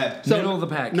 Okay, Go ahead. middle of the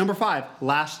pack. Number 5,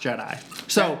 Last Jedi.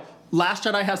 So, Last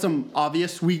Jedi has some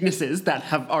obvious weaknesses that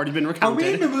have already been Are we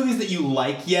recounted. into movies that you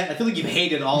like yet? I feel like you've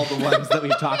hated all the ones that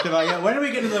we've talked about yet. When are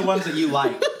we getting to the ones that you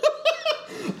like?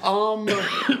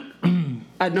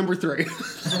 At number 3.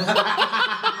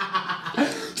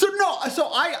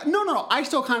 I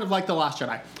still kind of like The Last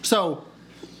Jedi. So,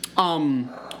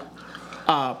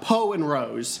 Poe and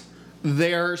Rose,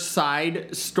 their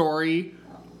side story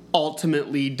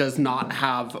ultimately does not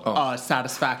have a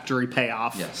satisfactory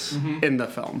payoff Yes. in the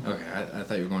film. Okay, I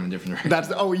thought you were going a different direction.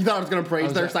 You thought I was going to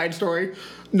praise their that? side story?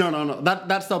 No. That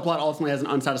subplot ultimately has an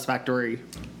unsatisfactory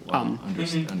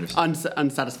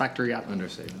unsatisfactory. Yeah.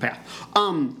 Understatement. Yeah.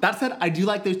 That said, I do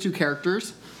like those two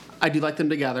characters. I do like them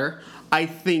together. I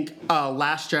think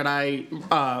Last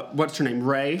Jedi, what's her name,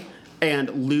 Rey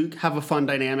and Luke have a fun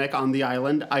dynamic on the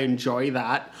island. I enjoy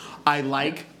that. I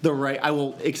like the Rey. I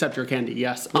will accept your candy.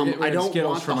 Yes. I don't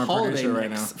Skittles want from the our holiday producer right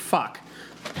mix. now. Fuck.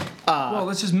 Well,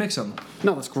 let's just mix them.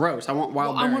 No, that's gross. I want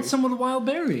wild I berry. want some of the wild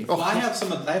berry. Well, I have some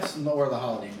more of the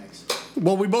holiday mix.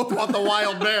 Well, we both want the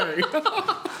wild berry.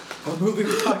 What movie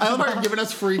we talking I love how about? you're giving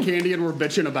us free candy and we're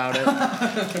bitching about it.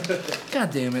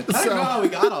 God damn it. I don't know how we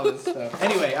got all this stuff.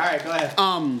 Anyway, all right, go ahead.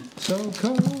 So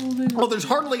cold. Well, there's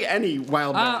hardly any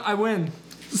wild berry. I win.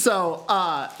 So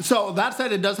that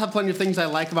said, it does have plenty of things I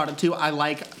like about it too. I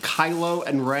like Kylo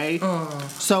and Rey.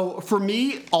 So for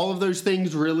me, all of those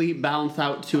things really balance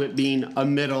out to it being a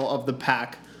middle of the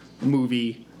pack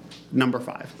movie, number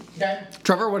 5. Okay.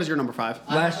 Trevor, what is your number 5?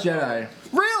 Last Jedi.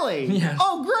 Really? Yes.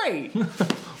 Oh, great.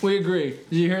 We agree.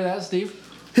 Did you hear that, Steve?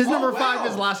 His Oh, number wow.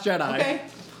 5 is Last Jedi. Okay.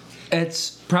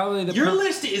 It's probably the Your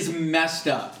list is messed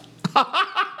up.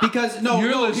 Because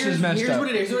Your list here's, is messed here's up. what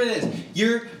it is. Here's what it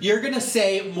is. You're gonna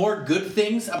say more good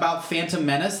things about Phantom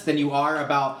Menace than you are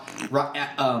about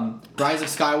Rise of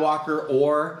Skywalker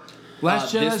or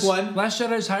Last this one. Last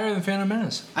Jedi is higher than Phantom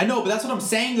Menace. I know, but that's what I'm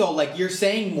saying though. Like you're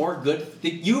saying more good.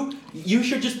 You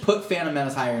should just put Phantom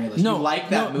Menace higher in your list. No, you like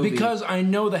that movie because I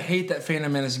know the hate that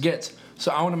Phantom Menace gets.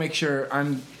 So I want to make sure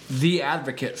I'm the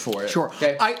advocate for it. Sure.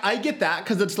 Okay. I get that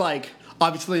because it's like,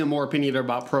 obviously I'm more opinionated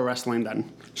about pro wrestling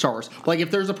than Star Wars. Like if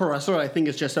there's a pro wrestler, I think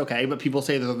it's just okay, but people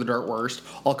say they're the dirt worst.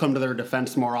 I'll come to their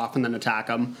defense more often than attack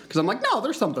them because I'm like, no,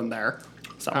 there's something there.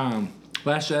 So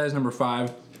Last Jedi is number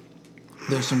 5.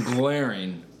 There's some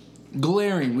glaring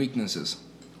weaknesses.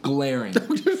 Glaring.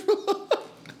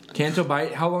 Canto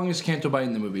Bight. How long is Canto Bight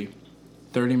in the movie?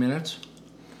 30 minutes.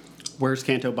 Where's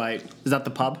Canto Bight? Is that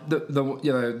the pub?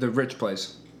 The rich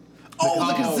place. Oh,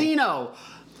 the casino.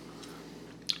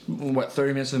 What,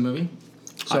 30 minutes of the movie?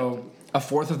 So a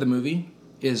fourth of the movie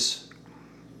is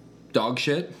dog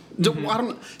shit. I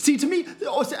don't see. To me,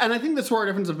 and I think that's where our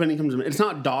difference of opinion comes in. It's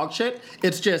not dog shit.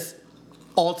 It's just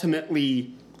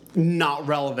ultimately not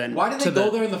relevant. Why did they go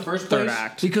there in the first third place?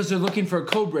 act? Because they're looking for a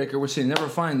code breaker, which they never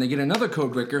find. They get another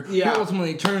code breaker, Yeah. who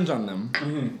ultimately turns on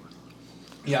them.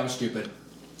 Yeah, it was stupid.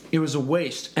 It was a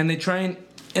waste. And they try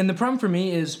and the problem for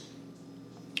me is,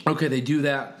 okay, they do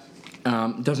that,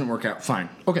 doesn't work out, fine.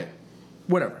 Okay,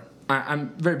 whatever. I'm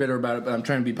very bitter about it, but I'm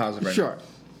trying to be positive right Sure. now.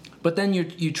 But then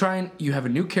you have a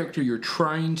new character you're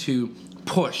trying to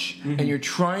push, and you're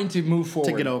trying to move forward.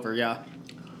 To get over, yeah.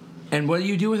 And what do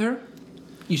you do with her?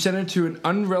 You send her to an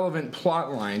unrelevant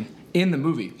plot line in the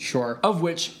movie. Sure. Of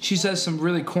which she says some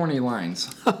really corny lines.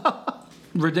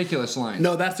 Ridiculous lines.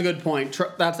 No, that's a good point.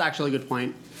 That's actually a good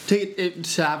point. To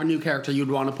have a new character, you'd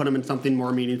want to put him in something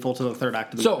more meaningful to the third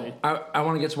act of the movie. So, I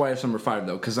want to get to why it's number 5,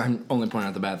 though, because I'm only pointing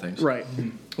out the bad things. Right.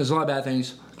 There's a lot of bad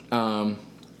things.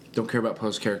 Don't care about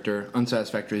Poe's character.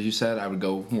 Unsatisfactory, as you said. I would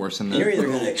go worse than that. You're either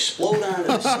going to explode onto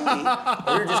the sea,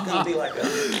 or you're just going to be like a...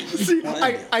 See,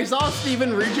 I saw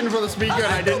Steven reaching for the speaker and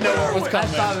I didn't know what was I coming.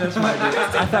 thought it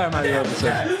might be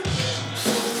opposite.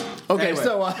 Okay, Anyway.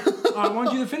 so I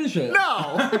want you to finish it.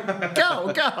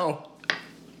 no, go.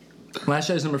 Last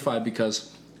Jedi is number 5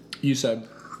 because you said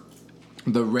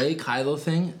the Rey Kylo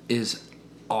thing is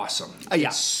awesome. Yeah,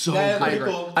 It's so Yeah, good. I pretty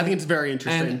agree. cool. I think it's very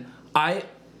interesting. And I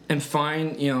am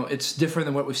fine, it's different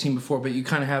than what we've seen before, but you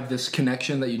kind of have this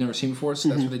connection that you've never seen before, so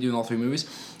that's what they do in all 3 movies.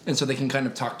 And so they can kind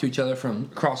of talk to each other from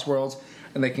cross worlds,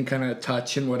 and they can kind of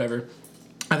touch and whatever.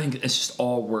 I think it's just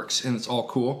all works, and it's all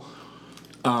cool.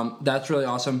 That's really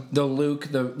awesome. The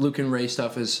Luke and Rey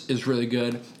stuff is really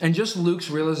good. And just Luke's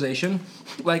realization,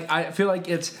 like, I feel like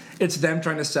it's them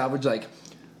trying to salvage, like,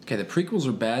 okay, the prequels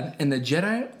are bad, and the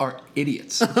Jedi are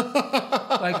idiots.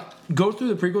 Like, go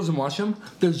through the prequels and watch them.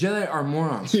 The Jedi are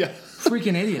morons. Yeah.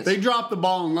 Freaking idiots. They dropped the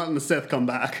ball and letting the Sith come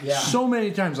back. Yeah. So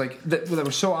many times, like, that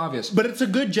was so obvious. But it's a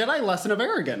good Jedi lesson of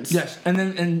arrogance. Yes, and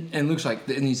then and Luke's like,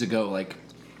 it needs to go. Like,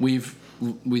 we've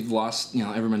lost,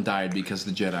 everyone died because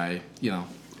the Jedi,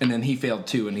 and then he failed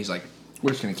too, and he's like,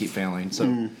 we're just gonna keep failing.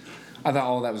 So I thought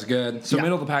all of that was good. So Yeah.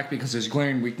 middle of the pack because there's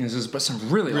glaring weaknesses, but some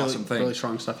really awesome things. Really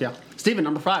strong stuff, yeah. Steven,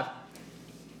 number 5.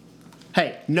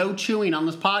 Hey, no chewing on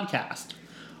this podcast.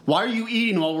 Why are you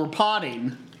eating while we're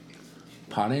potting?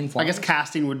 Potting. I guess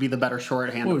casting would be the better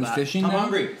shorthand What, of was that. fishing? I'm now?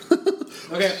 hungry.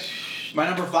 Okay, my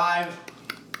number 5.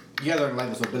 You guys aren't like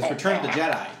this one, but it's Return of the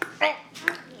Jedi.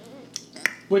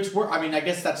 Which I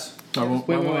guess that's. I won't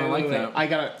Wait, like that. I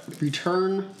got a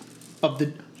Return of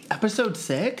the... Episode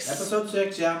 6? Episode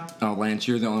 6, yeah. Oh, Lance,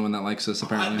 you're the only one that likes this,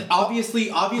 apparently. Obviously,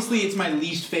 it's my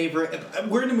least favorite.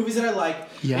 We're into movies that I like.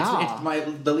 Yeah.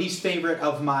 It's the least favorite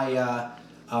of my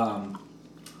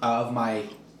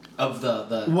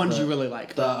the Ones the- you really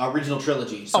like. The original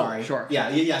trilogy. Sorry. sure. Yeah.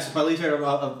 Yes. It's my least favorite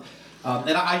of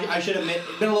and I should admit,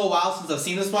 it's been a little while since I've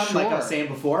seen this one, like I was Sure. saying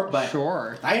before, but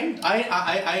Sure.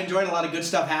 I enjoyed a lot of good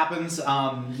stuff happens.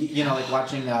 Like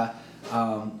watching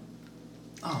oh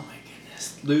my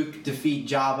goodness, Luke defeat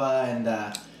Jabba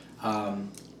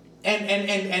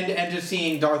and just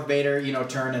seeing Darth Vader,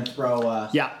 turn and throw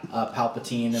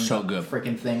Palpatine and So the good.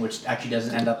 freaking thing, which actually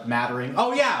doesn't end up mattering.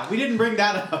 Oh yeah, we didn't bring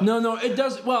that up. No, it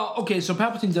does. Well, okay, so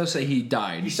Palpatine does say he He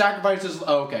died. sacrifices.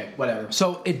 Oh, okay, whatever.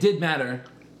 So it did matter,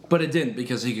 but it didn't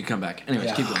because he could come back. Anyways,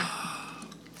 Yeah. keep going.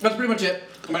 That's pretty much it.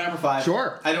 My number 5.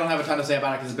 Sure. I don't have a ton to say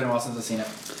about it because it's been a while since I've seen it.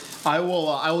 I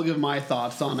will give my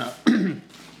thoughts on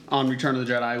on Return of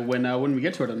the Jedi when we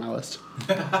get to it on my list.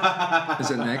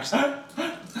 Is it next?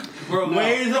 We're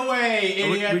ways away,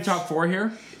 idiots. We top 4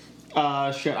 here? Shit,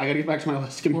 I gotta get back to my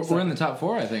list. Give me a We're in second. the top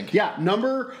 4, I think. Yeah,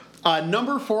 number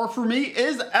 4 for me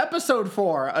is Episode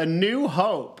 4, A New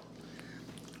Hope.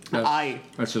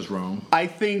 That's just wrong. I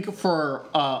think for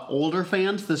older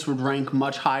fans, this would rank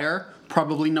much higher.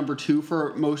 Probably number 2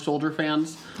 for most older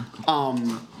fans.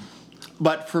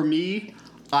 But for me,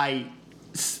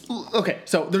 okay,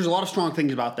 so there's a lot of strong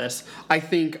things about this. I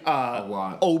think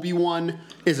lot. Obi-Wan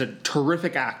is a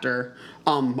terrific actor.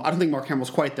 I don't think Mark Hamill's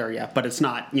quite there yet, but it's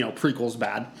not, prequel's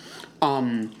bad.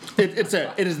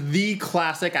 It is the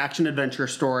classic action adventure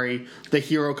story, the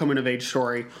hero coming of age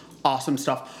story. Awesome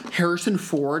stuff. Harrison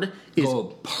Ford is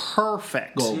Gold.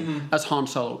 perfect Gold. as Han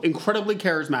Solo. Incredibly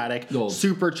charismatic, Gold.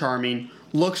 super charming,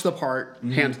 looks the part,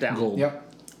 hands down. Gold.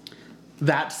 Yep.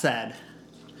 That said,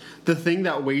 the thing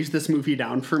that weighs this movie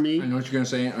down for me, I know what you're going to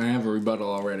say, and I have a rebuttal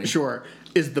already. sure,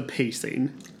 is the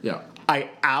pacing. Yeah. I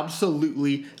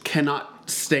absolutely cannot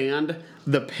stand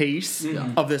the pace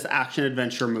of this action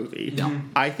adventure movie.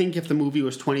 I think if the movie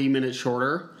was 20 minutes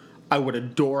shorter, I would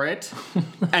adore it,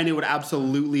 and it would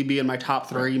absolutely be in my top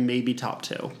 3, maybe top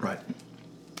 2. Right.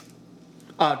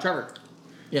 Trevor,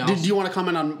 Yeah. do you want to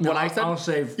comment on what I said? I'll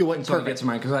save You want- until I perfect. get to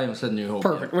mine because I haven't said New Hope.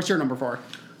 Perfect. What's your number 4?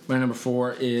 Yet. My number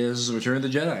 4 is Return of the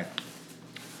Jedi.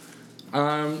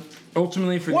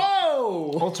 Ultimately for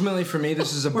Whoa! ultimately for me,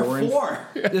 this is a We're boring. 4.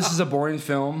 This is a boring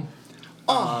film.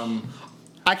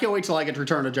 I can't wait till I get to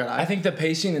Return of Jedi. I think the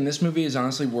pacing in this movie is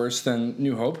honestly worse than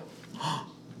New Hope.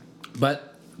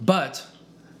 But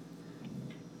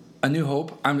A New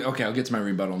Hope. I'll get to my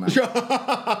rebuttal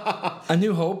now. A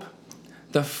New Hope.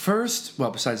 The first,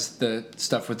 well, besides the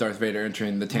stuff with Darth Vader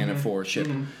entering the Tantive 4 ship.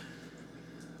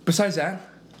 Besides that,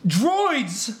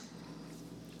 droids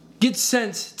get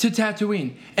sent to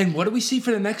Tatooine. And what do we see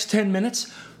for the next 10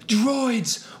 minutes?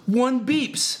 Droids. One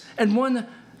beeps and one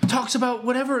talks about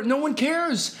whatever. No one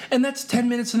cares. And that's 10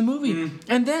 minutes in the movie.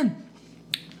 And then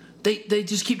they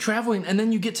just keep traveling. And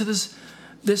then you get to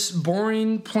this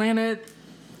boring planet.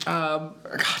 God,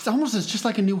 it's almost just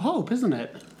like A New Hope, isn't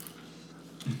it?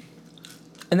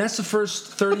 And that's the first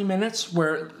 30 minutes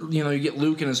where, you get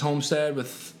Luke in his homestead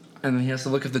and then he has to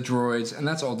look at the droids, and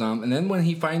that's all dumb. And then when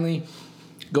he finally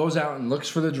goes out and looks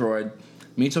for the droid,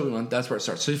 meets Obi-Wan, that's where it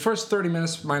starts. So the first 30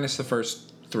 minutes minus the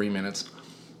first 3 minutes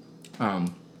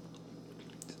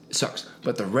sucks.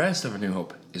 But the rest of A New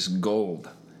Hope is gold.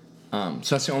 So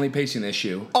that's the only pacing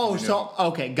issue. Oh, so,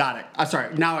 okay, got it.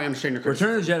 Sorry, now I understand your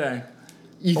criticism. Return of the Jedi.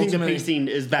 You think the ultimately- pacing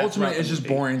is bad? Ultimately, throughout it's the just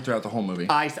movie? boring throughout the whole movie.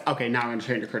 Okay, now I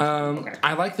understand your criticism. Okay.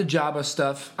 I like the Jabba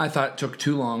stuff. I thought it took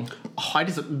too long.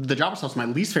 The Jabba stuff's my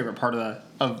least favorite part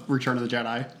of Return of the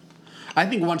Jedi. I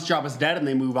think once Jabba's dead and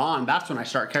they move on, that's when I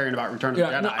start caring about Return of the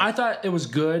Jedi. No, I thought it was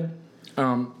good,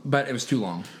 but it was too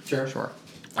long. Sure.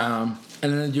 And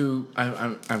then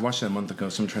I watched it a month ago,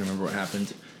 so I'm trying to remember what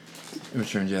happened in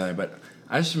Return of the Jedi. But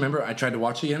I just remember I tried to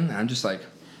watch it again, and I'm just like,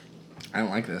 I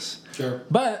don't like this. Sure.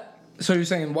 But, so you're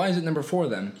saying, why is it number 4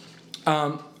 then?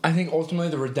 I think ultimately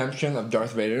the redemption of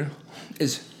Darth Vader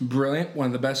is brilliant. One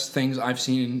of the best things I've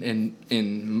seen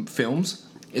in films.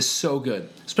 Is so good.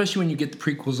 Especially when you get the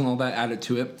prequels and all that added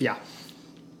to it. Yeah.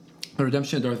 The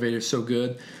redemption of Darth Vader is so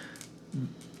good.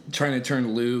 Trying to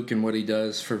turn Luke and what he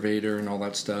does for Vader and all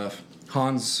that stuff.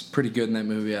 Han's pretty good in that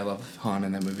movie. I love Han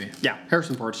in that movie. Yeah,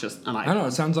 Harrison Ford's just an I icon. know,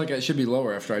 it sounds like it should be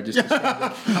lower after I just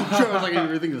described it. I'm sure I was like, I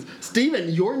didn't think this. Steven,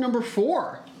 you're number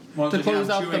 4 Once to again, close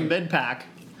I'm out the chewing. mid pack.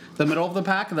 The middle of the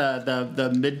pack,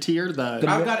 the mid tier, I've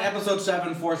got episode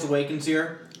 7, Force Awakens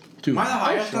here. Am I the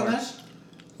highest on sure. this?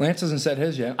 Lance hasn't said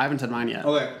his yet. I haven't said mine yet.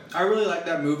 Okay, I really like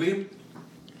that movie.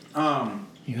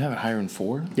 You have it higher than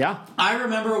 4? Yeah. I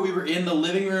remember we were in the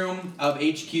living room of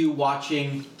HQ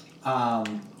watching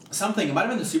something. It might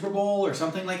have been the Super Bowl or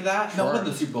something like that. No, it wasn't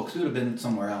the Super Bowl because it would have been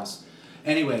somewhere else.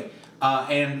 Anyway,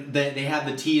 and they had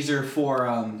the teaser for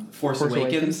Force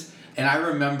Awakens. And I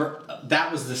remember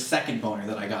that was the second boner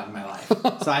that I got in my life.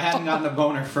 So I hadn't gotten a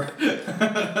boner for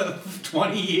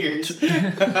 20 years.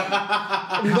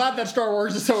 I'm glad that Star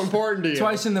Wars is so important to you.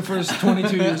 Twice in the first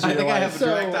 22 years of I your think I life. have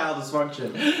erectile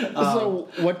dysfunction. So,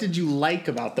 what did you like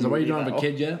about the So why movie? you don't have a though?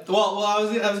 kid yet? Well, I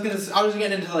was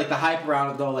getting into like the hype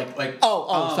around it though, like.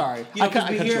 Sorry. You know, I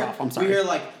cut 'cause you off. I'm sorry. We hear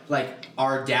like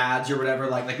our dads or whatever.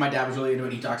 Like my dad was really into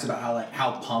it. He talks about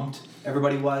how pumped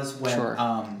everybody was when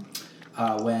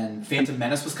Phantom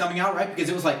Menace was coming out, right? Because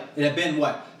it had been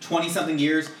 20-something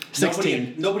years.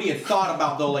 16. Nobody had thought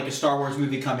about though like a Star Wars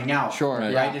movie coming out. Sure.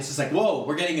 Right. Yeah. It's just like, whoa,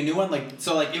 we're getting a new one.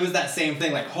 It was that same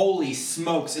thing. Like, holy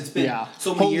smokes, it's been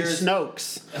so many years.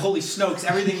 Holy Snokes!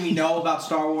 Everything we know about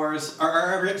Star Wars,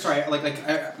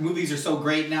 movies are so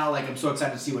great now. Like, I'm so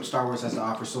excited to see what Star Wars has to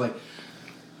offer. So like,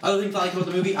 other things I liked about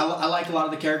the movie, I liked a lot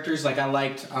of the characters. Like, I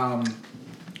liked.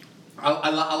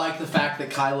 I like the fact that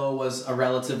Kylo was a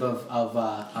relative of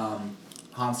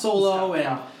Han Solo,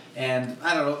 and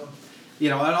I don't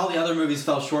know, and all the other movies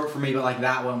fell short for me, but like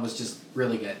that one was just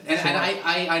really good. And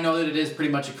I know that it is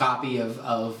pretty much a copy of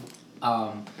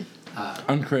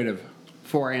Uncreative.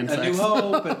 4 and 6. A New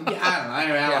Hope, and I don't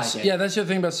know. I like it. Yeah, that's your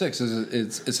thing about 6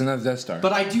 is it's another Death Star.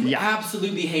 But I do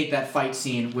absolutely hate that fight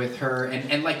scene with her,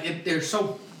 and they're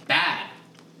so bad.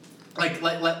 It's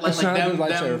not a good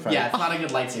lightsaber fight. Yeah, it's not a good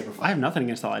lightsaber fight. I have nothing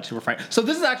against the lightsaber fight. So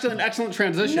this is actually an excellent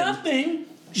transition. Nothing.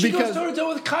 She goes toe to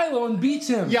toe with Kylo and beats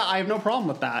him. Yeah, I have no problem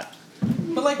with that.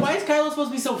 But like, why is Kylo supposed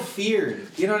to be so feared?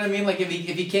 You know what I mean? Like, if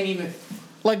he can't even.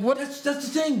 Like what? That's the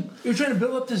thing. You're trying to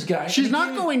build up this guy. She's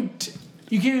not going.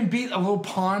 You can't even beat a little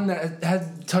pawn that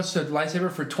had touched a lightsaber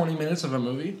for 20 minutes of a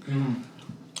movie. Mm.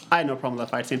 I had no problem with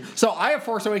that fight scene. So I have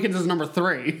Force Awakens as number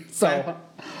 3. So,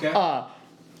 Okay.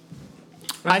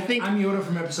 I think I'm Yoda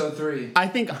from Episode 3. I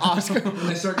think Oscar. When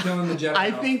they start killing the Jedi.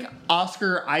 I think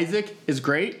Oscar Isaac is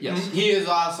great. Yes, He is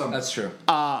awesome. that's true.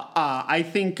 I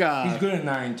think. He's good at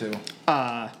 9 too.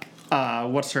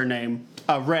 What's her name?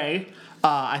 Ray.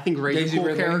 I think Ray's Daisy a cool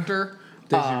Ridley? character.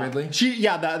 Daisy Ridley?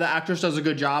 The actress does a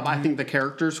good job. I think the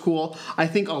character's cool. I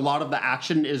think a lot of the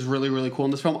action is really, really cool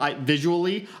in this film.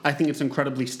 Visually, I think it's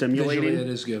incredibly stimulating. Visually, it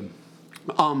is good.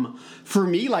 For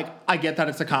me, like, I get that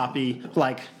it's a copy.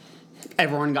 Like,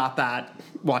 everyone got that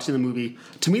watching the movie.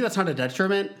 To me, that's not a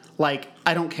detriment. Like,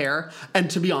 I don't care. And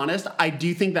to be honest, I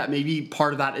do think that maybe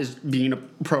part of that is being a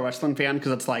pro wrestling fan,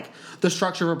 because it's like the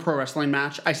structure of a pro wrestling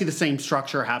match. I see the same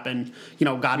structure happen,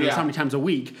 God knows how many times a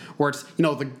week, where it's, I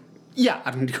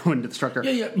don't need to go into the structure.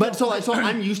 Yeah. But so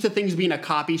I'm used to things being a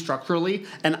copy structurally,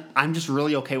 and I'm just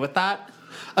really okay with that.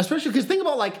 Especially because think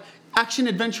about like action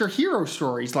adventure hero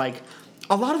stories. Like,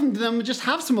 a lot of them just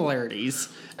have similarities,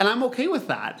 and I'm okay with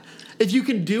that. If you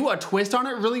can do a twist on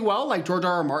it really well, like George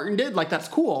R.R. Martin did, like, that's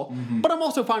cool. Mm-hmm. But I'm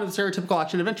also fine with a stereotypical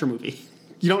action adventure movie.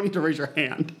 You don't need to raise your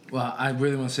hand. Well, I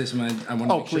really want to say something. I want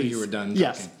to make sure you were done.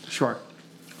 Yes, talking. sure.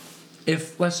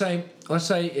 If let's say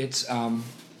it's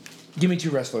give me 2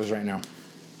 wrestlers right now.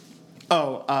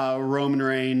 Roman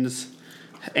Reigns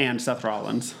and Seth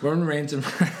Rollins. Roman Reigns and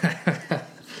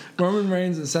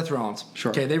Seth Rollins.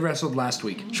 Sure. Okay, they wrestled last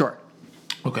week. Sure.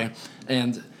 Okay,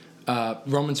 and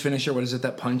Roman's finisher. What is it?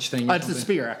 That punch thing? It's the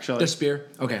spear, actually. The spear.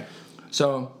 Okay,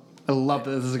 so I love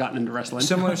that this has gotten into wrestling.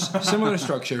 similar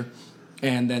structure,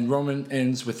 and then Roman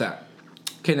ends with that.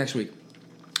 Okay, next week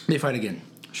they fight again.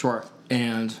 Sure.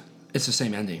 And it's the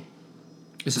same ending.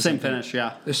 It's the same finish,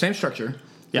 yeah. The same structure.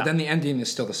 Yeah. But then the ending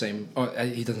is still the same. Oh,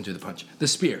 he doesn't do the punch. The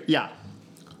spear. Yeah.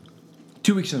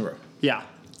 2 weeks in a row. Yeah.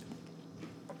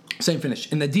 Same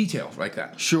finish. And the detail like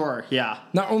that. Sure, yeah.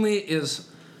 Not only is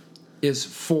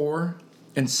 4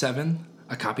 and 7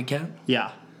 a copycat,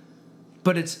 Yeah.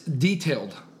 but it's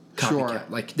detailed copycat. Sure.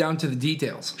 Like down to the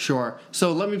details. Sure.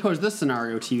 So let me pose this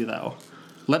scenario to you, though.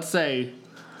 Let's say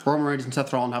Roman Reigns and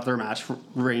Seth Rollins have their match.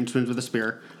 Reigns wins with a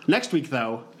spear. Next week,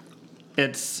 though,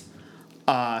 it's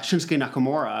Shinsuke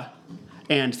Nakamura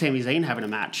and Sami Zayn having a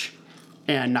match.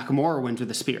 And Nakamura wins with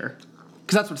a spear.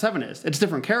 Because that's what 7 is. It's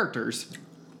different characters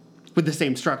with the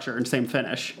same structure and same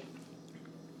finish.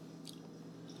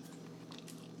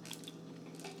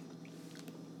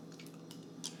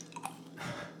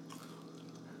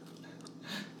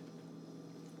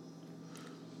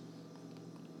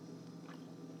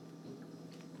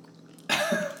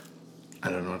 I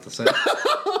don't know what to say.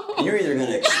 You're either going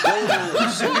to explain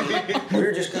it, or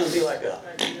you're just going to be like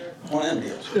one of them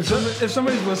deals. If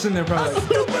somebody's listening, they're probably like,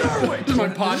 "What are we?" Does my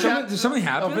podcast Did something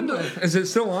happen? Is it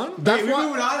still on? That's Hey, why, we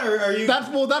moving on, or are you?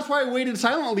 that's why I waited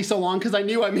silently so long, because I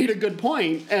knew I made a good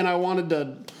point, and I wanted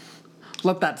to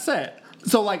let that sit.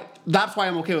 So like that's why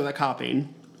I'm okay with it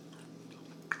copying.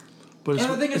 But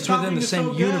And the thing is, it's within copying the is same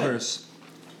so good. universe.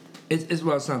 It's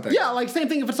not that. Yeah, like same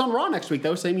thing if it's on Raw next week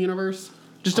though, same universe,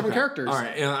 just different Okay. characters. All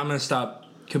right, I'm gonna stop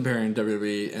comparing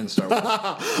WWE and Star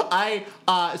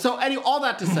Wars. So anyway, all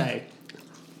that to say,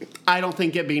 I don't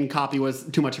think it being copy was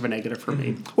too much of a negative for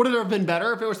me. Would it have been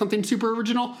better if it was something super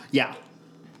original? Yeah,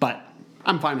 but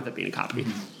I'm fine with it being a copy.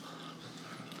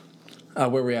 Where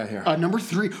are we at here? Number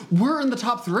 3, we're in the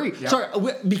top 3. Sorry,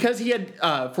 because he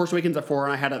had Force Awakens at 4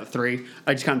 and I had it at 3.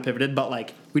 I just kind of pivoted, but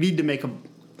like we need to make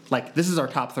this is our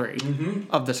top 3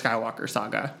 of the Skywalker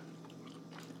saga.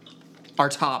 Our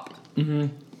top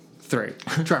 3.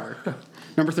 Trevor,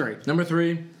 number 3. Number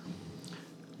 3,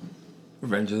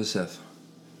 Revenge of the Sith.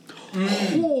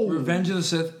 Oh. Revenge of the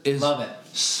Sith is Love it.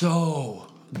 so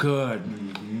good.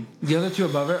 The other 2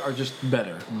 above it are just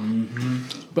better.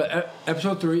 But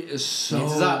episode 3 is so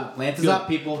Lance is up. Lance is good. up,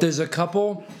 people. There's a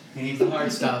couple He needs the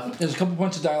hard stuff. There's a couple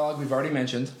points of dialogue we've already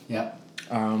mentioned. Yep.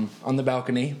 On the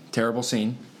balcony, terrible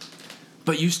scene.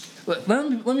 But let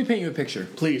me paint you a picture.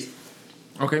 Please.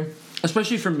 Okay,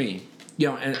 especially for me,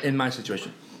 in my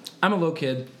situation, I'm a little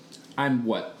kid. I'm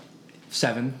what,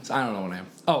 7? I don't know what I am.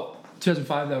 Oh,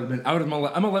 2005. That would have been.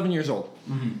 I'm 11 years old,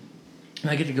 and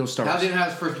I get to go Star Wars. Hal didn't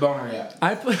have his first boner yet.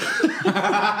 I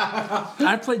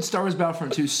played Star Wars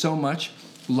Battlefront 2 so much,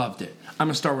 loved it. I'm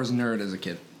a Star Wars nerd as a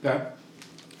kid, Okay.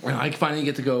 and I finally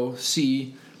get to go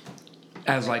see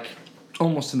as like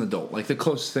almost an adult, like the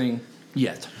closest thing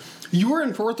yet. You were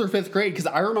in 4th or 5th grade because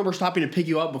I remember stopping to pick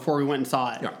you up before we went and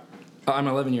saw it. Yeah, I'm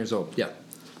 11 years old. Yeah,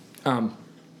 and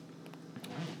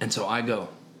so I go,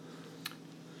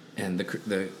 and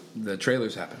the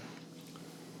trailers happen,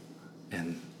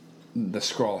 and the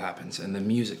scroll happens, and the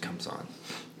music comes on.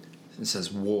 It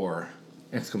says "War!" !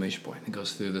 Exclamation point. It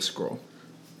goes through the scroll,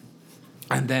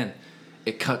 and then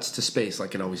it cuts to space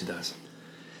like it always does,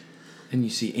 and you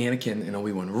see Anakin and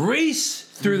Obi-Wan race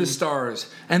through the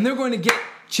stars, and they're going to get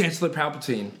Chancellor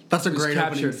Palpatine. That's a who's great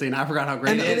captured. opening scene. I forgot how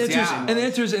great And it it is. enters, and it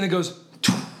enters, and it goes.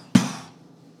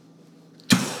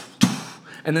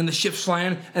 And then the ship's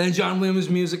flying, and then John Williams'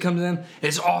 music comes in.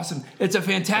 It's awesome. It's a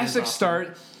fantastic start.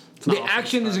 an The awesome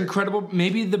action is start. incredible.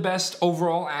 Maybe the best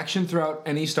overall action throughout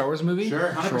any Star Wars movie. Sure.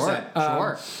 100%.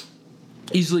 Sure.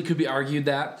 Easily could be argued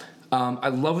that. I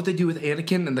love what they do with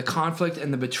Anakin and the conflict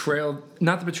and the betrayal.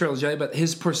 Not the betrayal of Jedi, but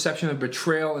his perception of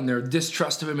betrayal and their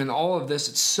distrust of him and all of this.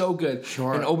 It's so good.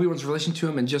 Sure. And Obi-Wan's relation to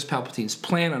him and just Palpatine's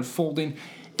plan unfolding.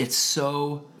 It's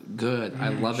so good. I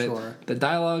love sure. it. The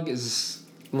dialogue is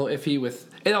a little iffy with...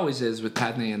 It always is with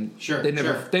Padme, and Sure, they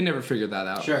never sure. they never figured that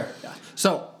out. Sure.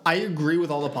 So I agree with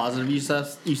all the positive you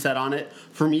said on it.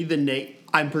 For me,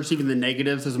 I'm perceiving the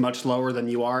negatives as much lower than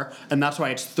you are, and that's why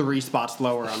it's 3 spots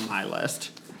lower on my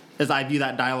list. As I view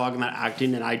that dialogue and that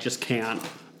acting, and I just can't.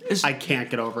 I can't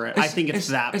get over it. I think it's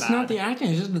that bad. It's not the acting;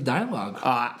 it's just the dialogue.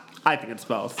 I think it's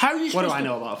both. How are you? What do supposed I to-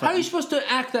 know about How are you film? supposed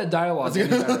to act that dialogue any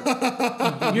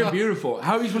better? You're beautiful.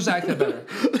 How are you supposed to act that better?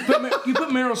 You put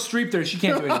Meryl Streep there; she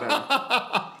can't do any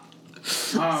better.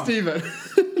 Steven.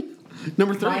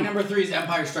 Number 3. My number 3 is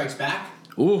Empire Strikes Back.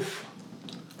 Oof.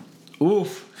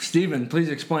 Steven, please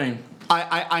explain.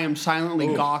 I am silently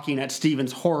gawking at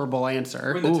Steven's horrible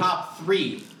answer. We're in the top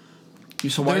 3.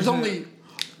 So why There's isn't only... it-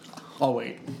 Oh,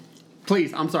 wait.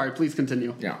 Please, I'm sorry. Please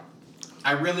continue. Yeah.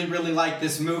 I really, really like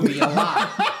this movie a lot.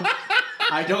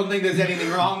 I don't think there's anything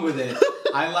wrong with it.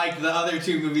 I like the other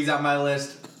 2 movies on my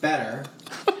list better.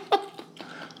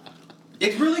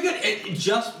 It's really good. It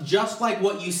just like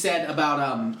what you said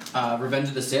about Revenge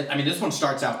of the Sith. I mean, this one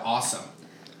starts out awesome,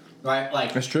 right?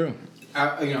 Like, That's true.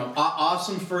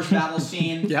 awesome first battle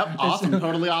scene. Yep, awesome.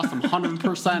 Totally awesome.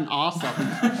 100%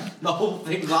 awesome. The whole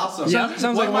thing's awesome. Yeah,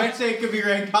 sounds One like might say it could be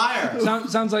ranked higher,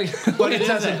 Sounds like But it it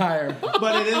doesn't isn't. higher.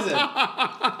 but it isn't.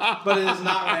 But it is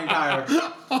not ranked higher.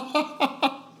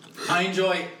 I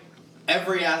enjoy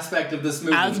every aspect of this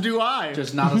movie. As do I.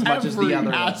 Just not as much as the Every other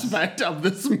ones. aspect of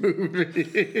this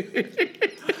movie.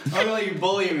 I'm gonna let you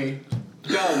bully me.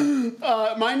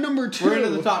 Go. My number 2. We're into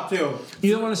the top 2.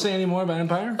 You don't want to say any more about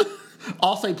Empire?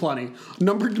 I'll say plenty.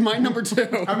 My number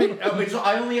 2. I mean,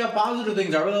 I only have positive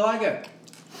things. I really like it.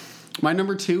 My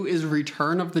number 2 is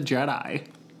Return of the Jedi.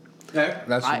 Okay.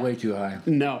 That's way too high.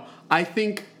 No, I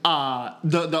think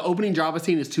the opening Jabba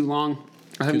scene is too long.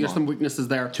 I think there's long. some weaknesses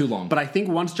there. Too long. But I think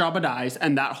once Jabba dies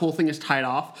and that whole thing is tied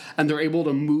off and they're able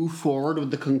to move forward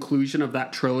with the conclusion of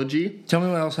that trilogy, Tell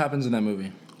me what else happens in that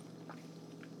movie.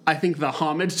 I think the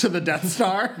homage to the Death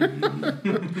Star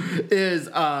is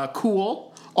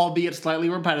cool, albeit slightly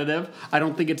repetitive. I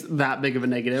don't think it's that big of a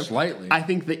negative. Slightly. I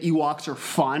think the Ewoks are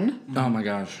fun. Oh my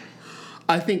gosh.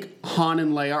 I think Han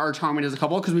and Leia are charming as a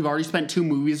couple because we've already spent 2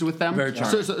 movies with them. Very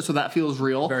charming. So that feels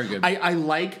real. Very good. I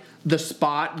like the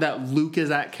spot that Luke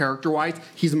is at character-wise.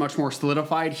 He's much more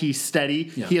solidified. He's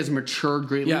steady. Yeah. He has matured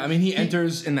greatly. Yeah, I mean, he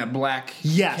enters in that black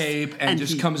Yes, cape and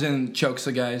just comes in and chokes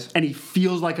the guys. and he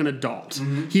feels like an adult.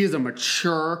 He is a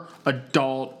mature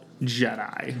adult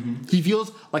Jedi. He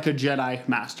feels like a Jedi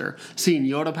master. Seeing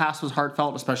Yoda pass was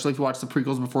heartfelt, especially if you watch the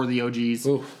prequels before the OGs.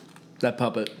 Ooh, that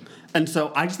puppet. And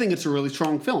so I just think it's a really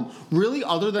strong film. Really,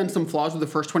 other than some flaws with the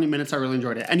first 20 minutes, I really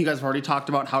enjoyed it. And you guys have already talked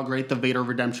about how great the Vader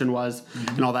redemption was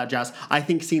and all that jazz. I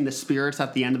think seeing the spirits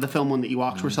at the end of the film when the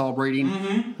Ewoks were celebrating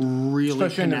really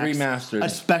Especially in the connects. remastered.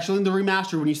 Especially in the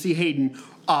remastered when you see Hayden.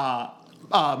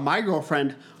 My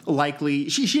girlfriend likely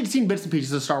she had seen bits and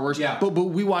pieces of Star Wars, but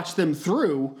we watched them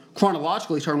through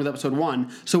chronologically, starting with episode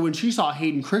 1. So when she saw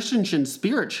Hayden Christensen's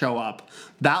spirit show up,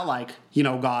 that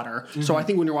got her. So I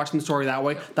think when you're watching the story that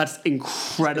way, that's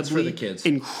incredibly It's for the kids.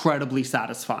 incredibly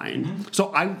satisfying. So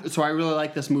I really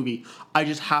like this movie. I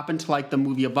just happen to like the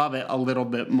movie above it a little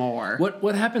bit more.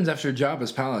 What happens after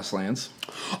Jabba's palace, Lance?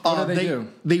 What do they do?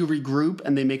 They regroup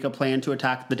and they make a plan to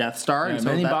attack the Death Star. Yeah, and so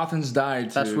many that- Bothans died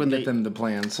to that's when get they- them the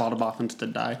plans. A lot of Bothans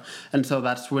did die. And so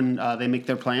that's when they make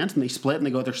their plans and they split and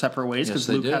they go their separate ways Yes, because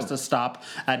they Luke do. has to stop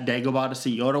at Dagobah to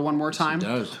see Yoda one more time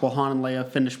does. while Han and Leia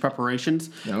finish preparations.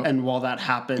 Yep. And while that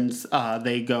happens,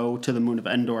 they go to the moon of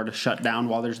Endor to shut down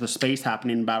while there's the space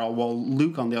happening in battle. While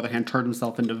Luke, on the other hand, turned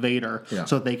himself into Vader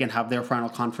so that they can have their final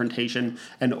confrontation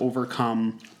and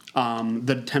overcome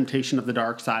the temptation of the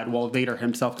dark side, while Vader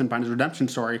himself can find his redemption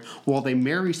story, while they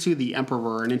marry Sue the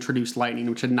Emperor and introduce lightning,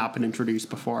 which had not been introduced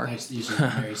before. Nice to use it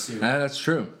very soon. That's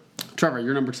true. Trevor,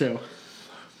 you're number 2.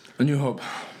 A New Hope.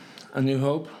 A New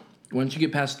Hope. Once you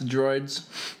get past the droids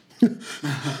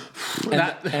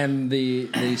and the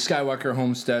Skywalker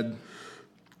homestead,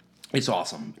 it's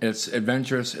awesome. It's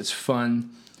adventurous. It's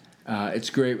fun. It's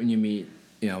great when you meet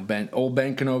old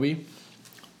Ben Kenobi.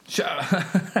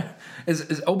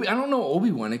 Is Obi? I don't know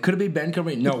Obi-Wan. It could have been Ben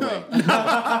Kenobi. No way.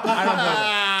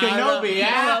 I don't know. Kenobi,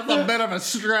 yeah. That's a bit of a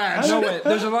stretch. No way.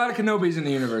 There's a lot of Kenobis in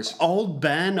the universe. Old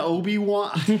Ben,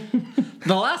 Obi-Wan.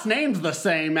 The last name's the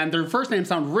same, and their first names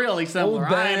sound really similar.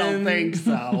 Old I don't Ben. think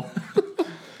so.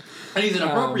 And he's an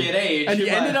appropriate age. And he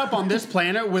but- ended up on this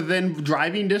planet within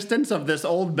driving distance of this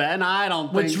old Ben? I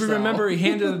don't think Which so. remember he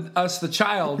handed us the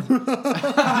child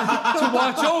to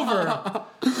watch over.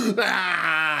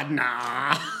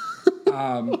 Nah.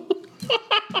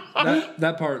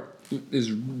 That part is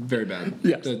very bad.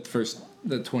 Yes.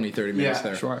 The 20, 30 minutes Yeah,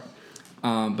 there. Sure.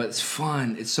 But it's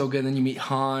fun. It's so good. Then you meet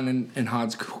Han, and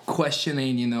Han's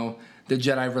questioning, the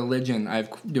Jedi religion. I'm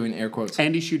doing air quotes.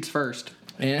 And he shoots first.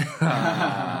 And,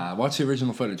 watch the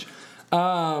original footage.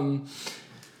 Yeah,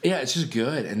 it's just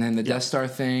good. And then the Death Star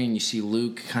thing, you see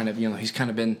Luke kind of, he's kind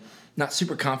of been not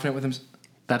super confident with him.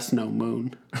 That's no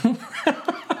moon.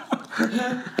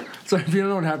 So if you don't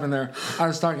know what happened there, I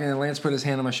was talking and Lance put his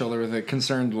hand on my shoulder with a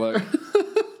concerned look.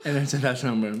 And then said, that's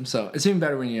no moon. So it's even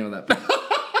better when you know that.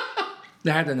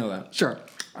 They had to know that. Sure.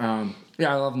 Yeah,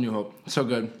 I love New Hope. So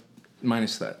good.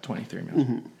 Minus that 23 minutes.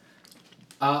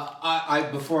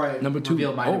 Mm-hmm. Before I Number 2.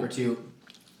 reveal my Oh. number 2,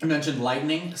 I mentioned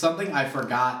lightning. Something I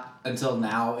forgot until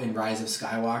now in Rise of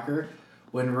Skywalker.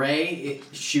 When Rey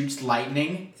shoots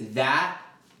lightning, that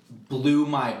blew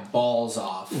my balls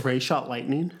off. Ray shot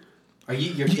lightning.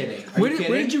 You're kidding? Are Where you did,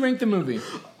 kidding? where did you rank the movie?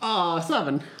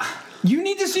 7. You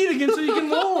need to see it again so you can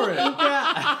lower it. No,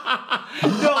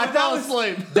 I fell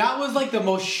asleep. That was like the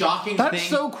most shocking That's thing.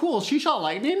 so cool. She shot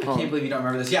lightning? I can't believe you don't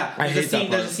remember this. Yeah, I hate that There's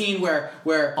part. a scene where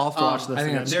I'll have to watch this I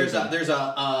think again. that's- there's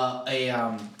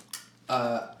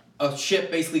a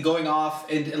ship basically going off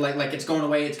and like it's going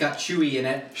away. It's got Chewie in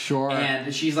it. Sure.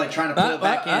 And she's like trying to pull it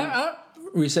back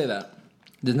in. We say that.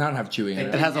 Did not have Chewie in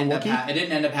it. has a didn't end up Wookiee? it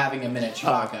didn't end up having a minute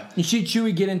Chewbacca. You see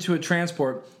Chewie get into a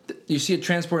transport. You see a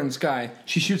transport in the sky.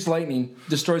 She shoots lightning,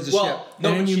 destroys the Well, ship. no,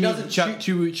 and then but you she meet doesn't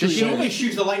Chewie. She only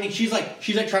shoots the lightning. She's like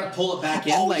trying to pull it back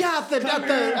in. Oh, like, yeah, at the come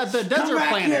desert back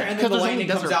planet. here. And then 'Cause the there's only lightning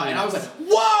comes desert out, and I was planets. like,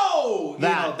 "Whoa!"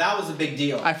 That- that was a big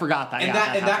deal. I forgot that. and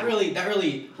yeah, that happened.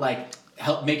 really like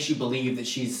makes you believe that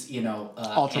she's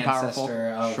Ultra powerful. ancestor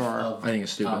of, Sure. of, I think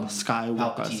it's stupid.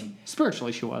 Skywalker. Palpatine.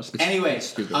 Spiritually, she was. Anyways,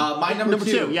 stupid. my number Number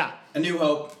 2, 2, yeah. A New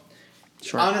Hope.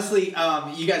 Sure. Honestly, you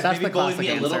guys That's maybe the bullied me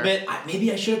a classic little answer. bit.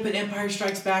 Maybe I should have put Empire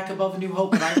Strikes Back above A New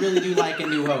Hope, but I really do like A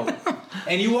New Hope.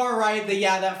 And you are right that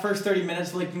that first 30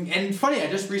 minutes, and funny, I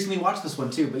just recently watched this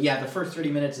one too. But yeah, the first 30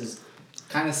 minutes is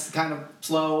kind of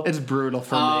slow. It's brutal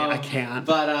for me. I can't.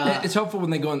 But It's helpful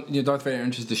when they go and Darth Vader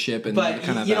enters the ship and but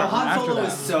kind of Han after Solo that.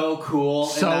 is so cool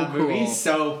So in that movie. cool.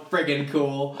 So friggin'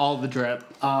 cool. All the drip.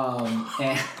 And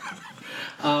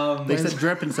They said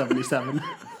drip in 77.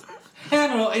 I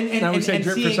don't know, and Now we say and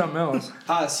drip for seeing, something else.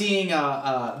 seeing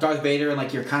Darth Vader and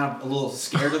like you're kind of a little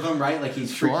scared of him, right? Like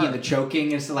he's freaky Sure. and the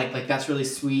choking, and so like that's really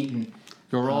sweet. And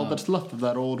You're all that's left of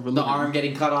that old religion. the arm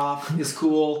getting cut off is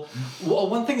cool. Well,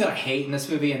 one thing that I hate in this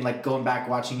movie, and like going back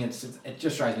watching it, it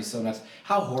just drives me so nuts.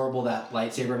 How horrible that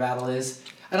lightsaber battle is.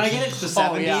 And I get it's the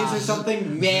 70s yeah. or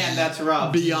something. Man, that's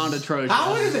rough. Beyond atrocious.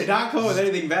 How did they not come up with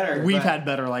anything better? We've But- had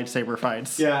better lightsaber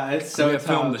fights. Yeah, it's so We have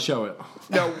film to tough. show it.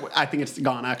 No, I think it's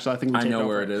gone. Actually, I think we I taped know over.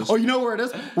 where it is. Oh, you know where it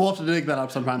is? We'll have to dig that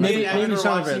up sometime. Maybe I Maybe remember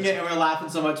some of watching it. it and we were laughing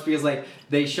so much because like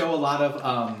they show a lot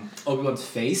of Obi-Wan's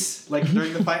face like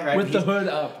during the fight, right? With the He's- hood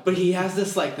up. But he has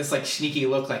this like sneaky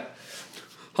look like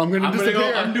I'm gonna I'm gonna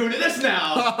disappear. go. I'm doing this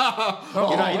now.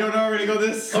 You don't know we're gonna go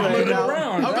this way moving now.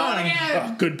 around. I'm going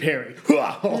again. Good parry.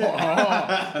 But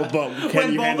can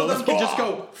When you both handle of them this? can just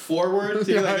go forward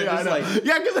too, like they're just like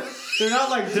yeah, because they're not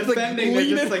like defending, they're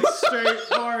just like straight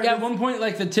forward. Yeah, at one point,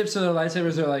 like the tips of their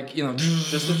lightsabers are like,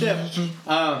 Just the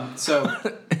tip. So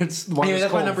it's one anyway, is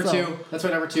that's my cold. number two. That's my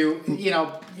number two. You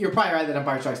know, you're probably right that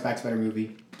Empire Strikes Back's a better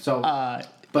movie. So,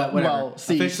 but whatever. well,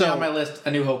 see, Officially so- on my list,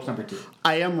 A New Hope's number two.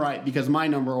 I am right because my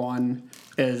number one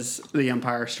is The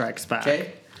Empire Strikes Back,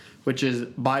 Okay. which is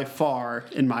by far,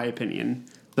 in my opinion,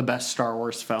 the best Star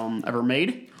Wars film ever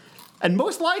made, and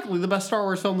most likely the best Star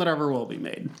Wars film that ever will be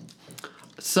made.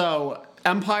 So,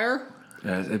 Empire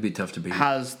Yeah, it'd be tough to beat.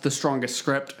 has the strongest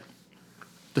script,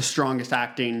 the strongest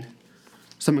acting,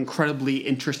 some incredibly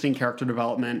interesting character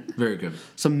development, Very good.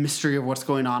 some mystery of what's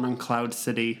going on Cloud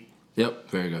City, Yep,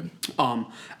 very good.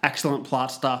 excellent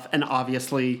plot stuff, and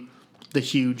obviously the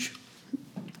huge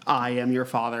 "I am your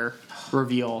father"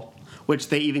 reveal, which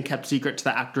they even kept secret to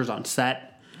the actors on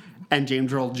set. And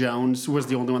James Earl Jones was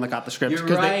the only one that got the script You're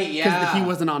right, yeah. he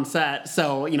wasn't on set,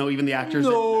 so even the actors.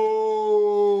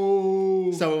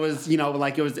 So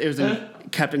it was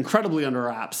kept incredibly under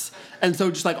wraps, and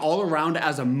so just like all around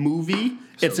as a movie,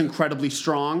 it's incredibly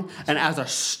strong, and as a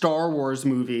Star Wars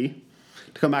movie,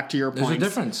 to come back to your point,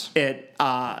 There's a difference.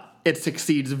 It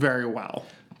succeeds very well.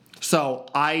 So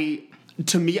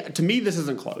to me this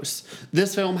isn't close.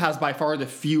 This film has by far the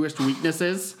fewest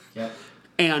weaknesses Yep.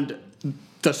 and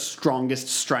the strongest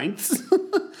strengths.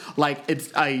 Like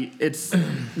it's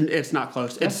not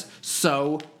close. It's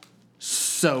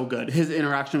so good. His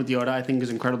interaction with Yoda, I think, is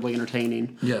incredibly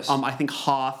entertaining. Yes. I think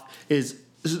Hoth is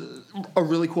a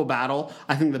really cool battle.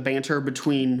 I think the banter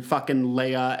between fucking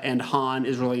Leia and Han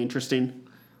is really interesting.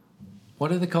 What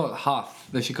do they call it? Hoth.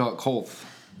 They should call it Kolth.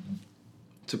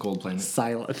 It's a cold planet.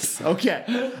 Silence. Okay.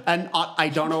 And I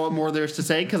don't know what more there's to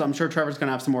say because I'm sure Trevor's going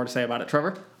to have some more to say about it.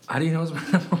 Trevor? How do you know it's my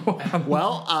number one?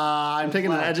 Well, I'm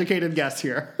taking an educated guess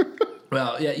here.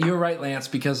 Well, yeah, you're right, Lance,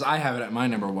 because I have it at my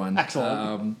number one.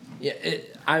 Excellent.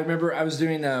 I remember I was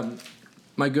doing.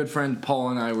 My good friend Paul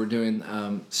and I were doing.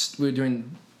 We were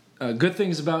doing good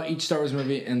things about each Star Wars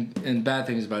movie and bad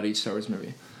things about each Star Wars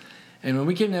movie. And when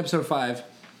we came to episode 5,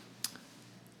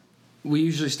 we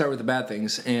usually start with the bad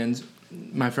things. And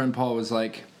my friend Paul was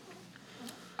like,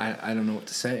 "I don't know what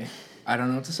to say. I don't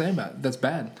know what to say about it. That's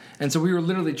bad." And so we were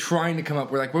literally trying to come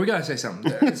up. We're like, "Well, we gotta say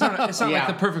something." It's not Yeah. like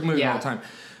the perfect movie Yeah. all the time.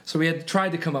 So we had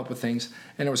tried to come up with things,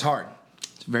 and it was hard.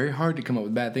 It's very hard to come up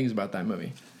with bad things about that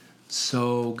movie.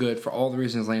 So good for all the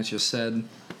reasons Lance just said.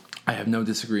 I have no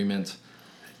disagreement.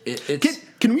 It's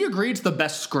Can we agree it's the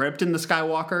best script in the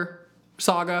Skywalker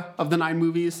saga of the 9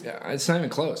 movies? yeah, it's not even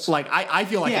close. Like, I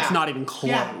feel like Yeah. it's not even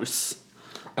Yeah. close.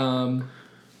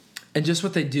 And just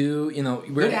what they do,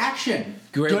 Good action.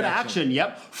 Great Good action,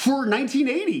 yep. For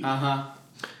 1980. Uh-huh.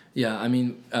 Yeah, I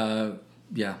mean,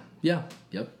 yep.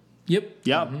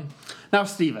 Yep. Now,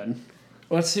 Steven.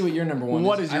 Let's see what your number one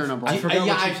What is. is your number one? I forgot what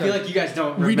I you feel said. like you guys don't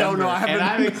remember. We don't know. I haven't- And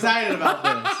I'm excited about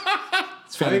this.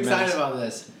 It's I'm Phantom excited Menace. about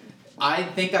this. I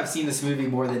think I've seen this movie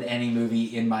more than any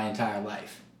movie in my entire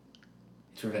life.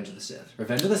 It's Revenge of the Sith.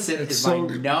 Revenge of the Sith It's is so my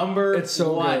good. number It's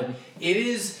so one. good. It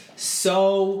is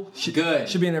so good.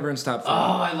 Should be in everyone's top 5.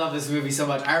 Oh, I love this movie so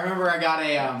much. I remember I got I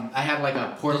had like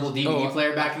a portable DVD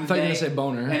player back in the I thought you day. were gonna say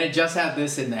boner. And it just had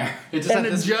this in there. It just And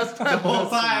had it this just the had whole this.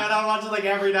 time, and I watched it like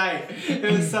every night.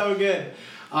 It was so good.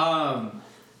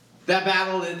 That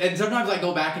battle, and sometimes I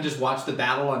go back and just watch the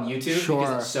battle on YouTube Sure.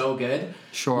 because it's so good.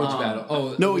 Sure. Which battle?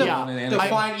 Oh, No, the yeah. one in The Anakin.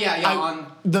 fine,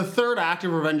 The third act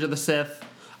of Revenge of the Sith,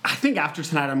 I think after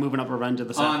tonight I'm moving up Revenge of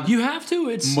the Sith. On- You have to.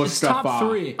 It's top Mustafa.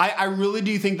 3. I really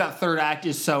do think that third act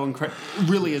is so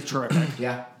really is terrific.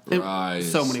 Yeah.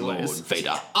 So many ways.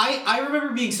 Vader. I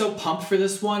remember being so pumped for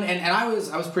this one, and I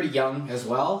was pretty young as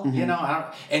well, you know.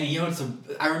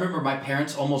 I remember my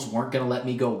parents almost weren't gonna let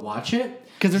me go watch it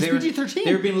Because there's They were- PG-13.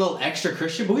 They were being a little extra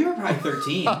Christian, but we were probably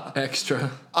 13,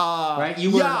 Extra. right? You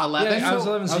were yeah, 11. Yeah, I was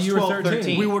 11, so you were 12,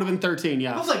 13. We would have been 13, I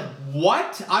yeah. was like,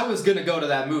 what? I was gonna go to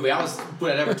that movie. I was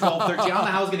whatever 12, 13. I don't know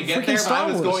how I was gonna get Freaking there, but Star I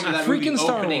was Wars. going to that movie Freaking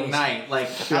Star opening Wars. night. Like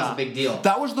that's a big deal.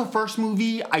 That was the first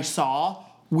movie I saw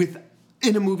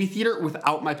in a movie theater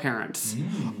without my parents.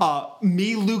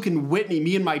 Me, Luke, and Whitney,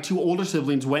 me and my two older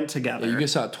siblings went together. You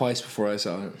guys saw it twice before I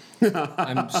saw it.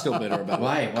 I'm still bitter about it.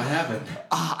 Why? What happened?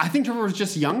 I think Trevor was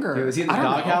just younger. Was he in the I don't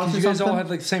know. doghouse? You guys all had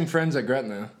like the same friends at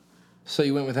Gretna, so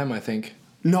you went with them, I think.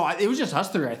 No, it was just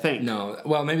us three, I think. No,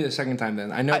 well, maybe the second time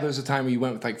then. I know there was a time where you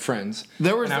went with like friends. And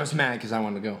I was mad because I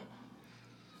wanted to go.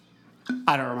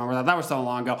 I don't remember that. That was so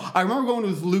long ago. I remember going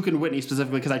with Luke and Whitney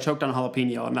specifically because I choked on a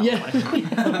jalapeno and that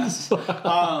was like,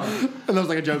 and that was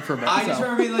like a joke for a bit. I just so.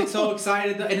 remember being like so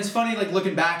excited, and it's funny like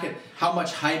looking back at how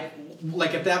much hype.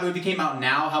 Like if that movie came out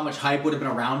now, how much hype would have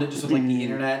been around it just with like the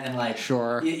internet and like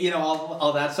Sure. you know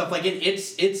all that stuff. Like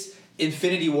it's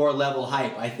Infinity War level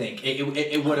hype. I think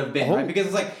it would have been right because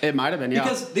it's like It might have been, yeah.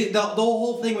 because the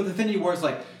whole thing with Infinity War is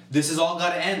like this has all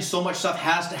got to end. So much stuff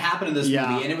has to happen in this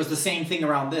movie, and it was the same thing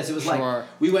around this. It was Sure. like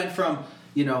we went from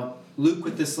Luke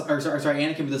with this, or sorry,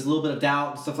 Anakin with this little bit of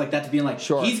doubt and stuff like that to being like,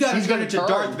 Sure. he's got to He's turn gonna into turn.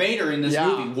 Darth Vader in this Yeah.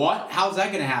 movie. What? How's that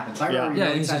going to happen? So I remember Yeah,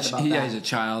 really he's excited about that. he's a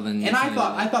child, and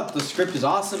I thought the script is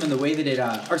awesome and the way that it,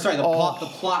 the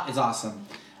plot is awesome.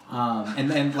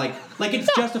 And like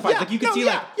it's justified. Like you can see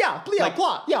plot.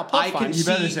 Plot's I fine. can You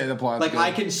better see- say the plot's Like good.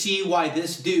 I can see why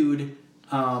this dude,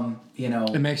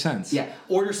 it makes sense. yeah,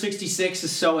 Order 66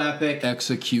 is so epic.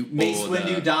 Execute. Mace order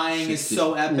Windu dying is 60.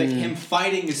 so epic. Him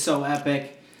fighting is so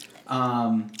epic.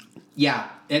 Yeah,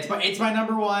 it's my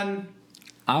number one.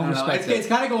 I'll I don't know. respect It's it.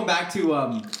 kind of going back to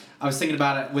I was thinking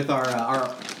about it with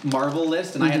our Marvel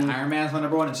list, and I had Iron Man as my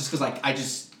number one. It's just because like I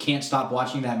just can't stop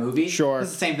watching that movie. Sure. It's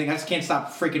the same thing. I just can't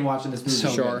stop freaking watching this movie. So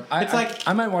Sure. good. It's like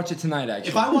I might watch it tonight. Actually,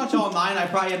 if I watch all 9, I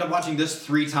probably end up watching this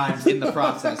 3 times in the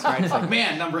process. Right? It's like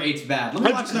man, number 8's bad. Let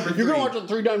me watch number 3. You're going to watch it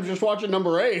 3 times, just watch it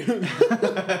number 8.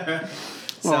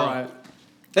 So, All right.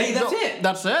 Hey, that's it.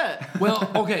 That's it. well,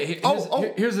 okay.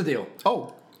 Here's the deal.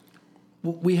 Oh.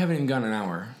 We haven't even gone an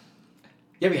hour.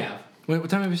 Yeah, we have What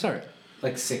time did we start?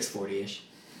 like 6:40ish.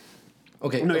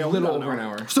 Okay, No, yeah, a we've little got over an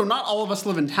hour. So not all of us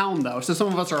live in town, though. So some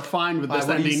of us are fine with this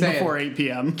what are you ending saying? before 8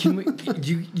 p.m. Can we?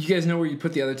 You guys know where you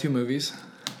put the other 2 movies?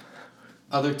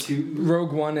 Other 2.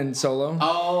 Rogue One and Solo.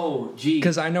 Oh, gee.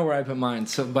 Because I know where I put mine.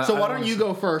 So So why don't you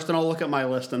go first, and I'll look at my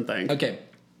list and think. Okay.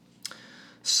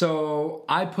 So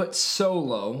I put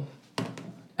Solo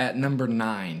at number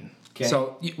 9. Okay.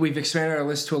 So we've expanded our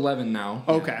list to 11 now.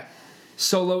 Okay.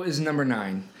 Solo is number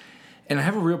 9. And I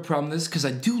have a real problem with this because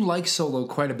I do like Solo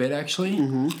quite a bit,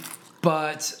 actually.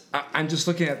 But I'm just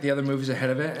looking at the other movies ahead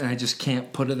of it, and I just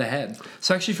can't put it ahead.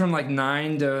 So actually from like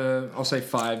 9 to, I'll say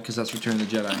 5, because that's Return of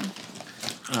the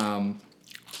Jedi.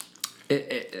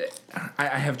 I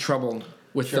have trouble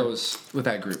with those, with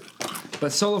that group.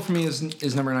 But Solo for me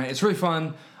is number 9. It's really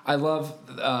fun. I love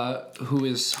who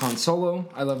is Han Solo.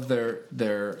 I love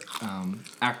their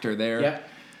actor there. Yep.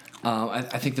 I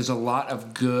think there's a lot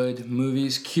of good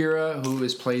movies. Kira, who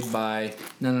is played by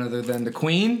none other than the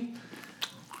Queen.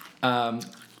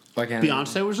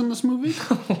 Beyonce was in this movie?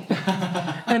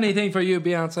 Anything for you,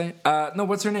 Beyonce? No,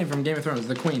 what's her name from Game of Thrones?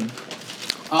 The Queen.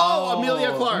 Oh,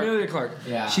 Amelia Clark. Amelia Clark.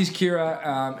 Yeah. She's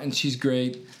Kira, and she's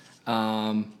great.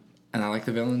 And I like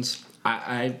the villains.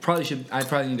 I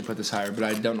probably need to put this higher, but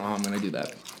I don't know how I'm going to do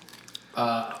that.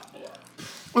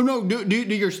 Oh, no, do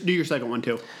your second one,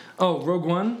 too. Oh, Rogue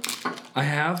One, I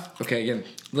have. Okay, again,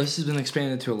 list has been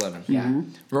expanded to 11. Yeah.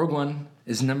 Rogue One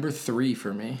is number 3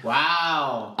 for me.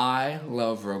 Wow. I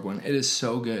love Rogue One. It is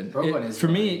so good. Rogue One is for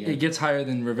really me, good. it gets higher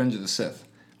than Revenge of the Sith,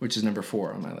 which is number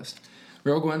 4 on my list.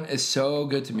 Rogue One is so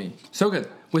good to me. So good.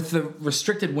 With the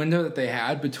restricted window that they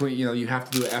had between, you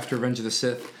have to do it after Revenge of the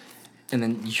Sith, and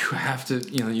then you have to,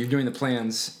 you're doing the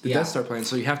plans, the Death Star plans,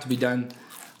 so you have to be done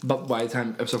by the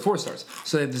time episode 4 starts.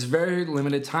 So they have this very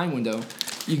limited time window.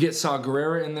 You get Saw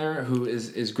Gerrera in there, who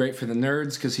is great for the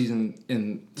nerds because he's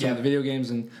in some of the video games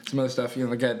and some other stuff.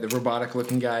 The guy, the robotic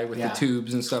looking guy with the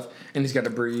tubes and stuff, and he's got to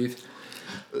breathe.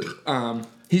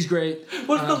 He's great.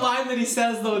 What's the line that he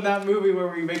says though in that movie where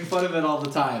we make fun of it all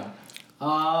the time?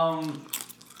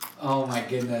 Oh my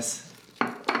goodness.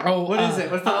 Oh, What is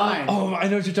it? What's the line? Oh, I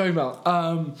know what you're talking about.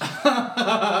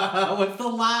 What's the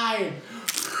line?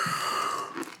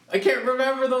 I can't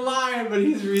remember the line, but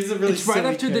he's a really It's right silly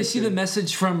after they see the character.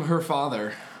 message from her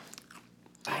father.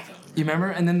 I don't You remember?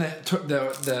 And then the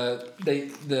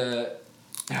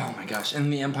oh my gosh!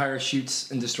 And the Empire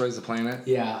shoots and destroys the planet.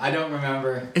 Yeah, I don't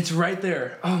remember. It's right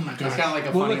there. Oh my gosh! It's kind of like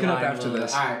a we'll funny look it up line after a little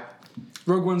this. bit. All right.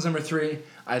 Rogue One's number 3.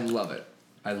 I love it.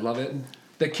 I love it.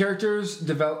 The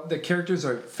characters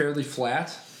are fairly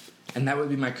flat, and that would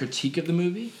be my critique of the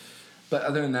movie. But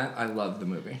other than that, I love the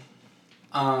movie.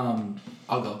 I'll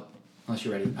go. Unless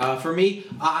you're ready. For me,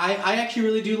 I actually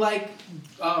really do like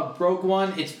Rogue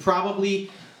One. It's probably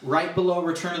right below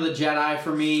Return of the Jedi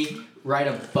for me, right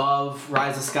above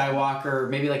Rise of Skywalker.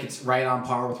 Maybe like it's right on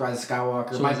par with Rise of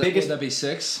Skywalker. So would that be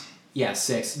 6? Yeah,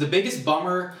 6. The biggest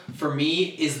bummer for me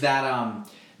is that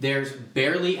there's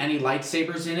barely any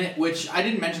lightsabers in it, which I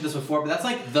didn't mention this before, but that's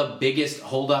like the biggest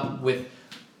holdup with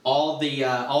all the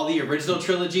original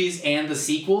trilogies and the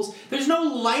sequels. There's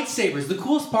no lightsabers. The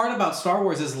coolest part about Star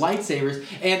Wars is lightsabers.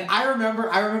 And I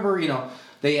remember, you know,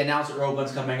 they announced that Rogue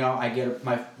One's coming out. I get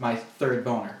my third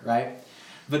boner, right?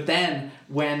 But then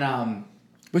when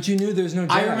But you knew there's no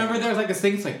Jedi. I remember there was like this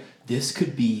thing. It's like, this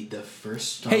could be the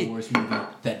first Star Wars movie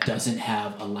that doesn't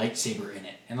have a lightsaber in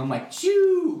it. And I'm like,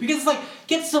 shoo! Because it's like,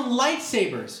 get some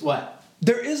lightsabers. What?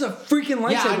 There is a freaking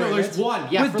lightsaber. Yeah, I know, there's one.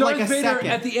 Yeah, with for Darth like a Vader second.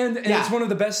 at the end, and Yeah. it's one of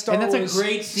the best Star Wars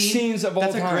scenes of all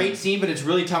time. That's a great scene, but it's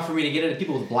really tough for me to get it at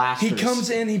people with blasters. He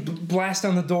comes in, he blasts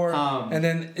down the door, Um, and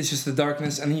then it's just the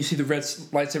darkness, and then you see the red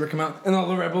lightsaber come out, and all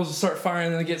the rebels start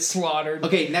firing, and they get slaughtered.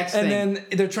 Okay, next and thing. And then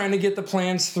they're trying to get the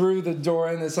plans through the door,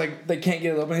 and it's like they can't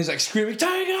get it open. He's like screaming,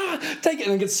 "Take it!" and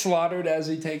then gets slaughtered as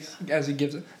he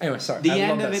gives it. Anyway, sorry. The I end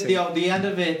love of that it. scene. The end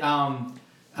of it.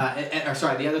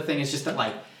 The other thing is just that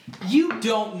like. You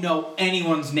don't know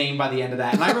anyone's name by the end of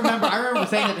that. And I remember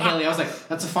saying that to Haley. I was like,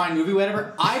 that's a fine movie,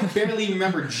 whatever. I barely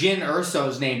remember Jyn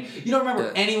Erso's name. You don't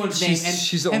remember anyone's name. And,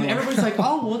 she's the and only one. everybody's like,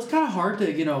 oh, well, it's kind of hard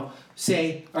to, you know,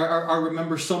 say or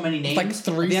remember so many names like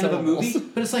 3 at the end of a syllables. movie.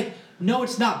 But it's like, no,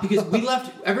 it's not. Because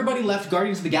everybody left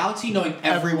Guardians of the Galaxy knowing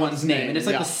everyone's name. And it's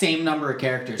like the same number of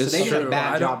characters. So they did a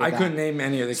bad job with I that. couldn't name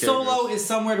any of the characters. Solo is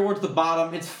somewhere towards the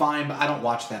bottom. It's fine, but I don't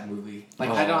watch that movie. Like,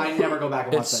 I never go back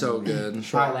and watch It's that so movie. good.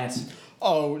 All right, Lance.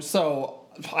 Oh, so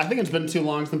I think it's been too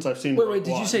long since I've seen. Wait, did Rogue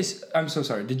you One. say? I'm so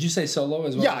sorry. Did you say Solo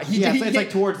as well? Yeah, It's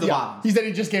like towards the bottom. He said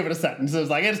he just gave it a sentence. It was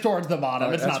like it's towards the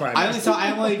bottom. It's that's not. right. I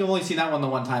only seen that one the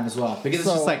one time as well because it's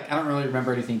So- just like I don't really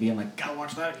remember anything being like gotta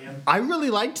watch that again. I really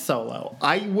liked Solo.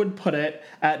 I would put it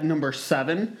at number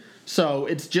 7. So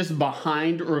it's just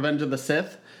behind Revenge of the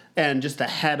Sith and just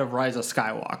ahead of Rise of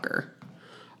Skywalker.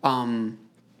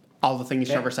 All the things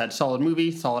Trevor said. Solid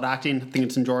movie, solid acting. I think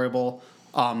it's enjoyable.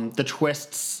 The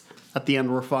twists at the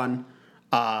end were fun.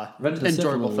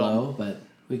 Enjoyable film. Low, but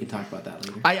we can talk about that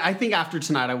later. I think after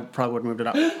tonight I probably would have moved it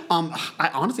up.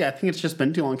 I think it's just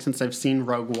been too long since I've seen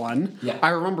Rogue One. Yeah. I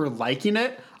remember liking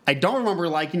it. I don't remember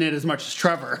liking it as much as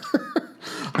Trevor.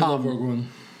 I love Rogue One.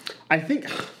 I think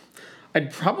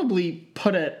I'd probably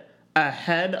put it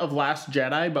ahead of Last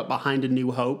Jedi, but behind A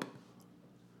New Hope.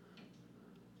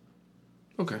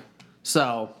 Okay.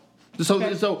 So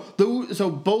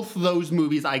both those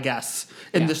movies, I guess,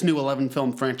 in this new 11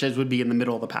 film franchise would be in the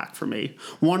middle of the pack for me.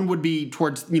 One would be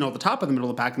towards the top of the middle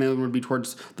of the pack, and the other one would be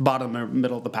towards the bottom or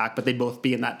middle of the pack, but they'd both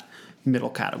be in that middle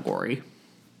category.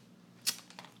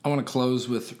 I want to close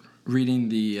with reading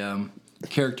the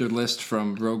character list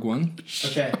from Rogue One.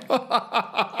 Okay.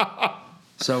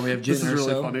 So we have Jyn This is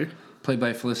really Erso, funny. played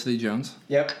by Felicity Jones.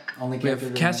 Yep. Only We character.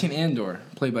 have Cassian Andor,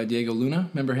 played by Diego Luna.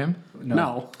 Remember him?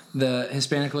 No. The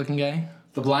Hispanic-looking guy.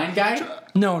 The blind guy.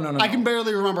 No. I can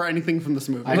barely remember anything from this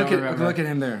movie. I don't Look remember. at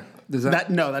him there. Does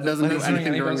that doesn't do does that ring anything to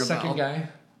ring anybody's a second bell. guy?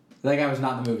 That guy was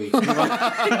not in the movie.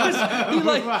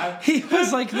 He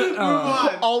was like the.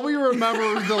 All we remember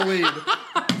is the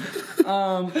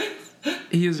lead.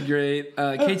 He is great.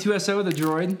 K2SO, the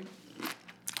droid.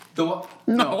 The what?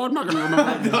 No, I'm not going to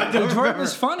remember. The droid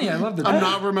was funny. I loved the droid. I'm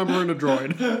not remembering a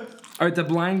droid. All right, the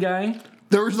blind guy.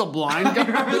 There was a blind guy.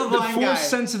 Remember the blind guy.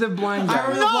 Force-sensitive blind I guy.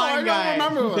 remember No, the blind I don't guy.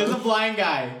 remember There's him. a blind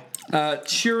guy.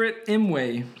 Chirrut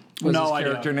Imwe was No his idea.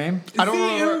 character name. I don't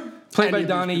remember. Played any by of these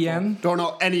Donnie people. Yen. Don't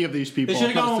know any of these people. They should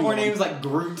have Not a gone with more single names like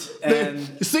Groot and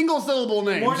one. Single syllable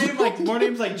names. more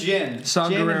names like Jin. Saw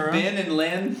Jin Gerrera. and Ben and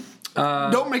Lynn.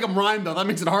 Don't make them rhyme though. That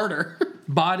makes it harder.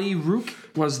 Body Rook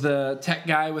was the tech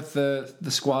guy with the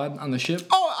squad on the ship.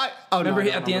 Remember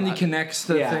At the end, he connects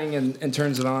the thing and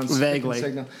turns it on. Vaguely.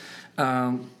 Signal.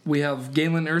 We have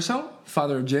Galen Erso,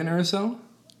 father of Jyn Erso.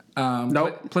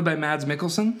 Nope. Played by Mads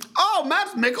Mikkelsen. Oh,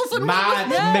 Mads Mikkelsen.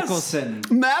 Mads Yes!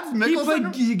 Mikkelsen. Mads He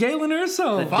Mikkelsen. played Galen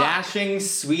Erso. The dashing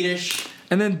Swedish.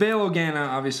 And then Bail Organa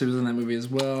obviously was in that movie as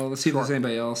well. Let's see if there's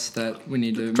anybody else that we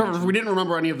need to Trevor, mention. we didn't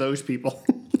remember any of those people.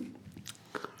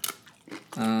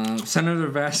 Senator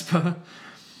Vaspa.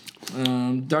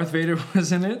 Darth Vader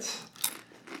was in it.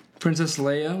 Princess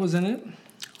Leia was in it.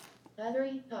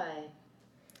 Battery pie.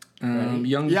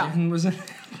 Young Jin was in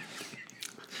it.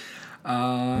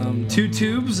 Two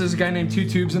Tubes. There's a guy named Two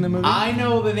Tubes in the movie. I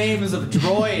know the names of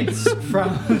droids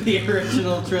from the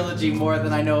original trilogy more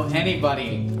than I know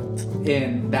anybody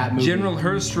in that movie. General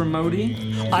Hurst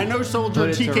Ramodi. I know Soldier Put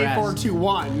it to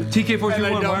TK421. TK421.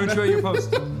 Why don't you write your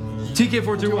post?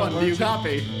 TK421. Do you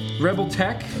copy? Rebel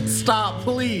Tech. Stop,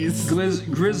 please.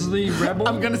 Grizzly Rebel.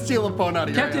 I'm gonna steal a phone out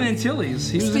of your Captain hands. Antilles.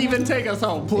 He was Steven, take us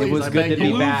home, please. It was I good beg to be you.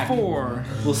 Blue back. 4.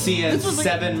 We'll see you in This was like-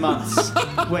 7 months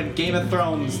when Game of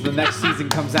Thrones, the next season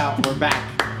comes out. We're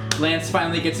back. Lance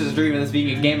finally gets his dream of this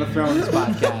being a Game of Thrones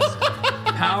podcast.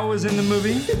 Pow was in the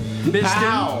movie. Biston.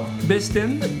 Pow.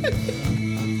 Biston.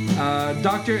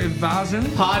 Dr. Evazan.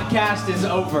 Podcast is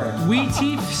over.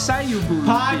 Weeteef Sayubu.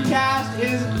 Podcast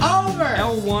is over.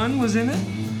 L1 was in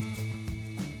it.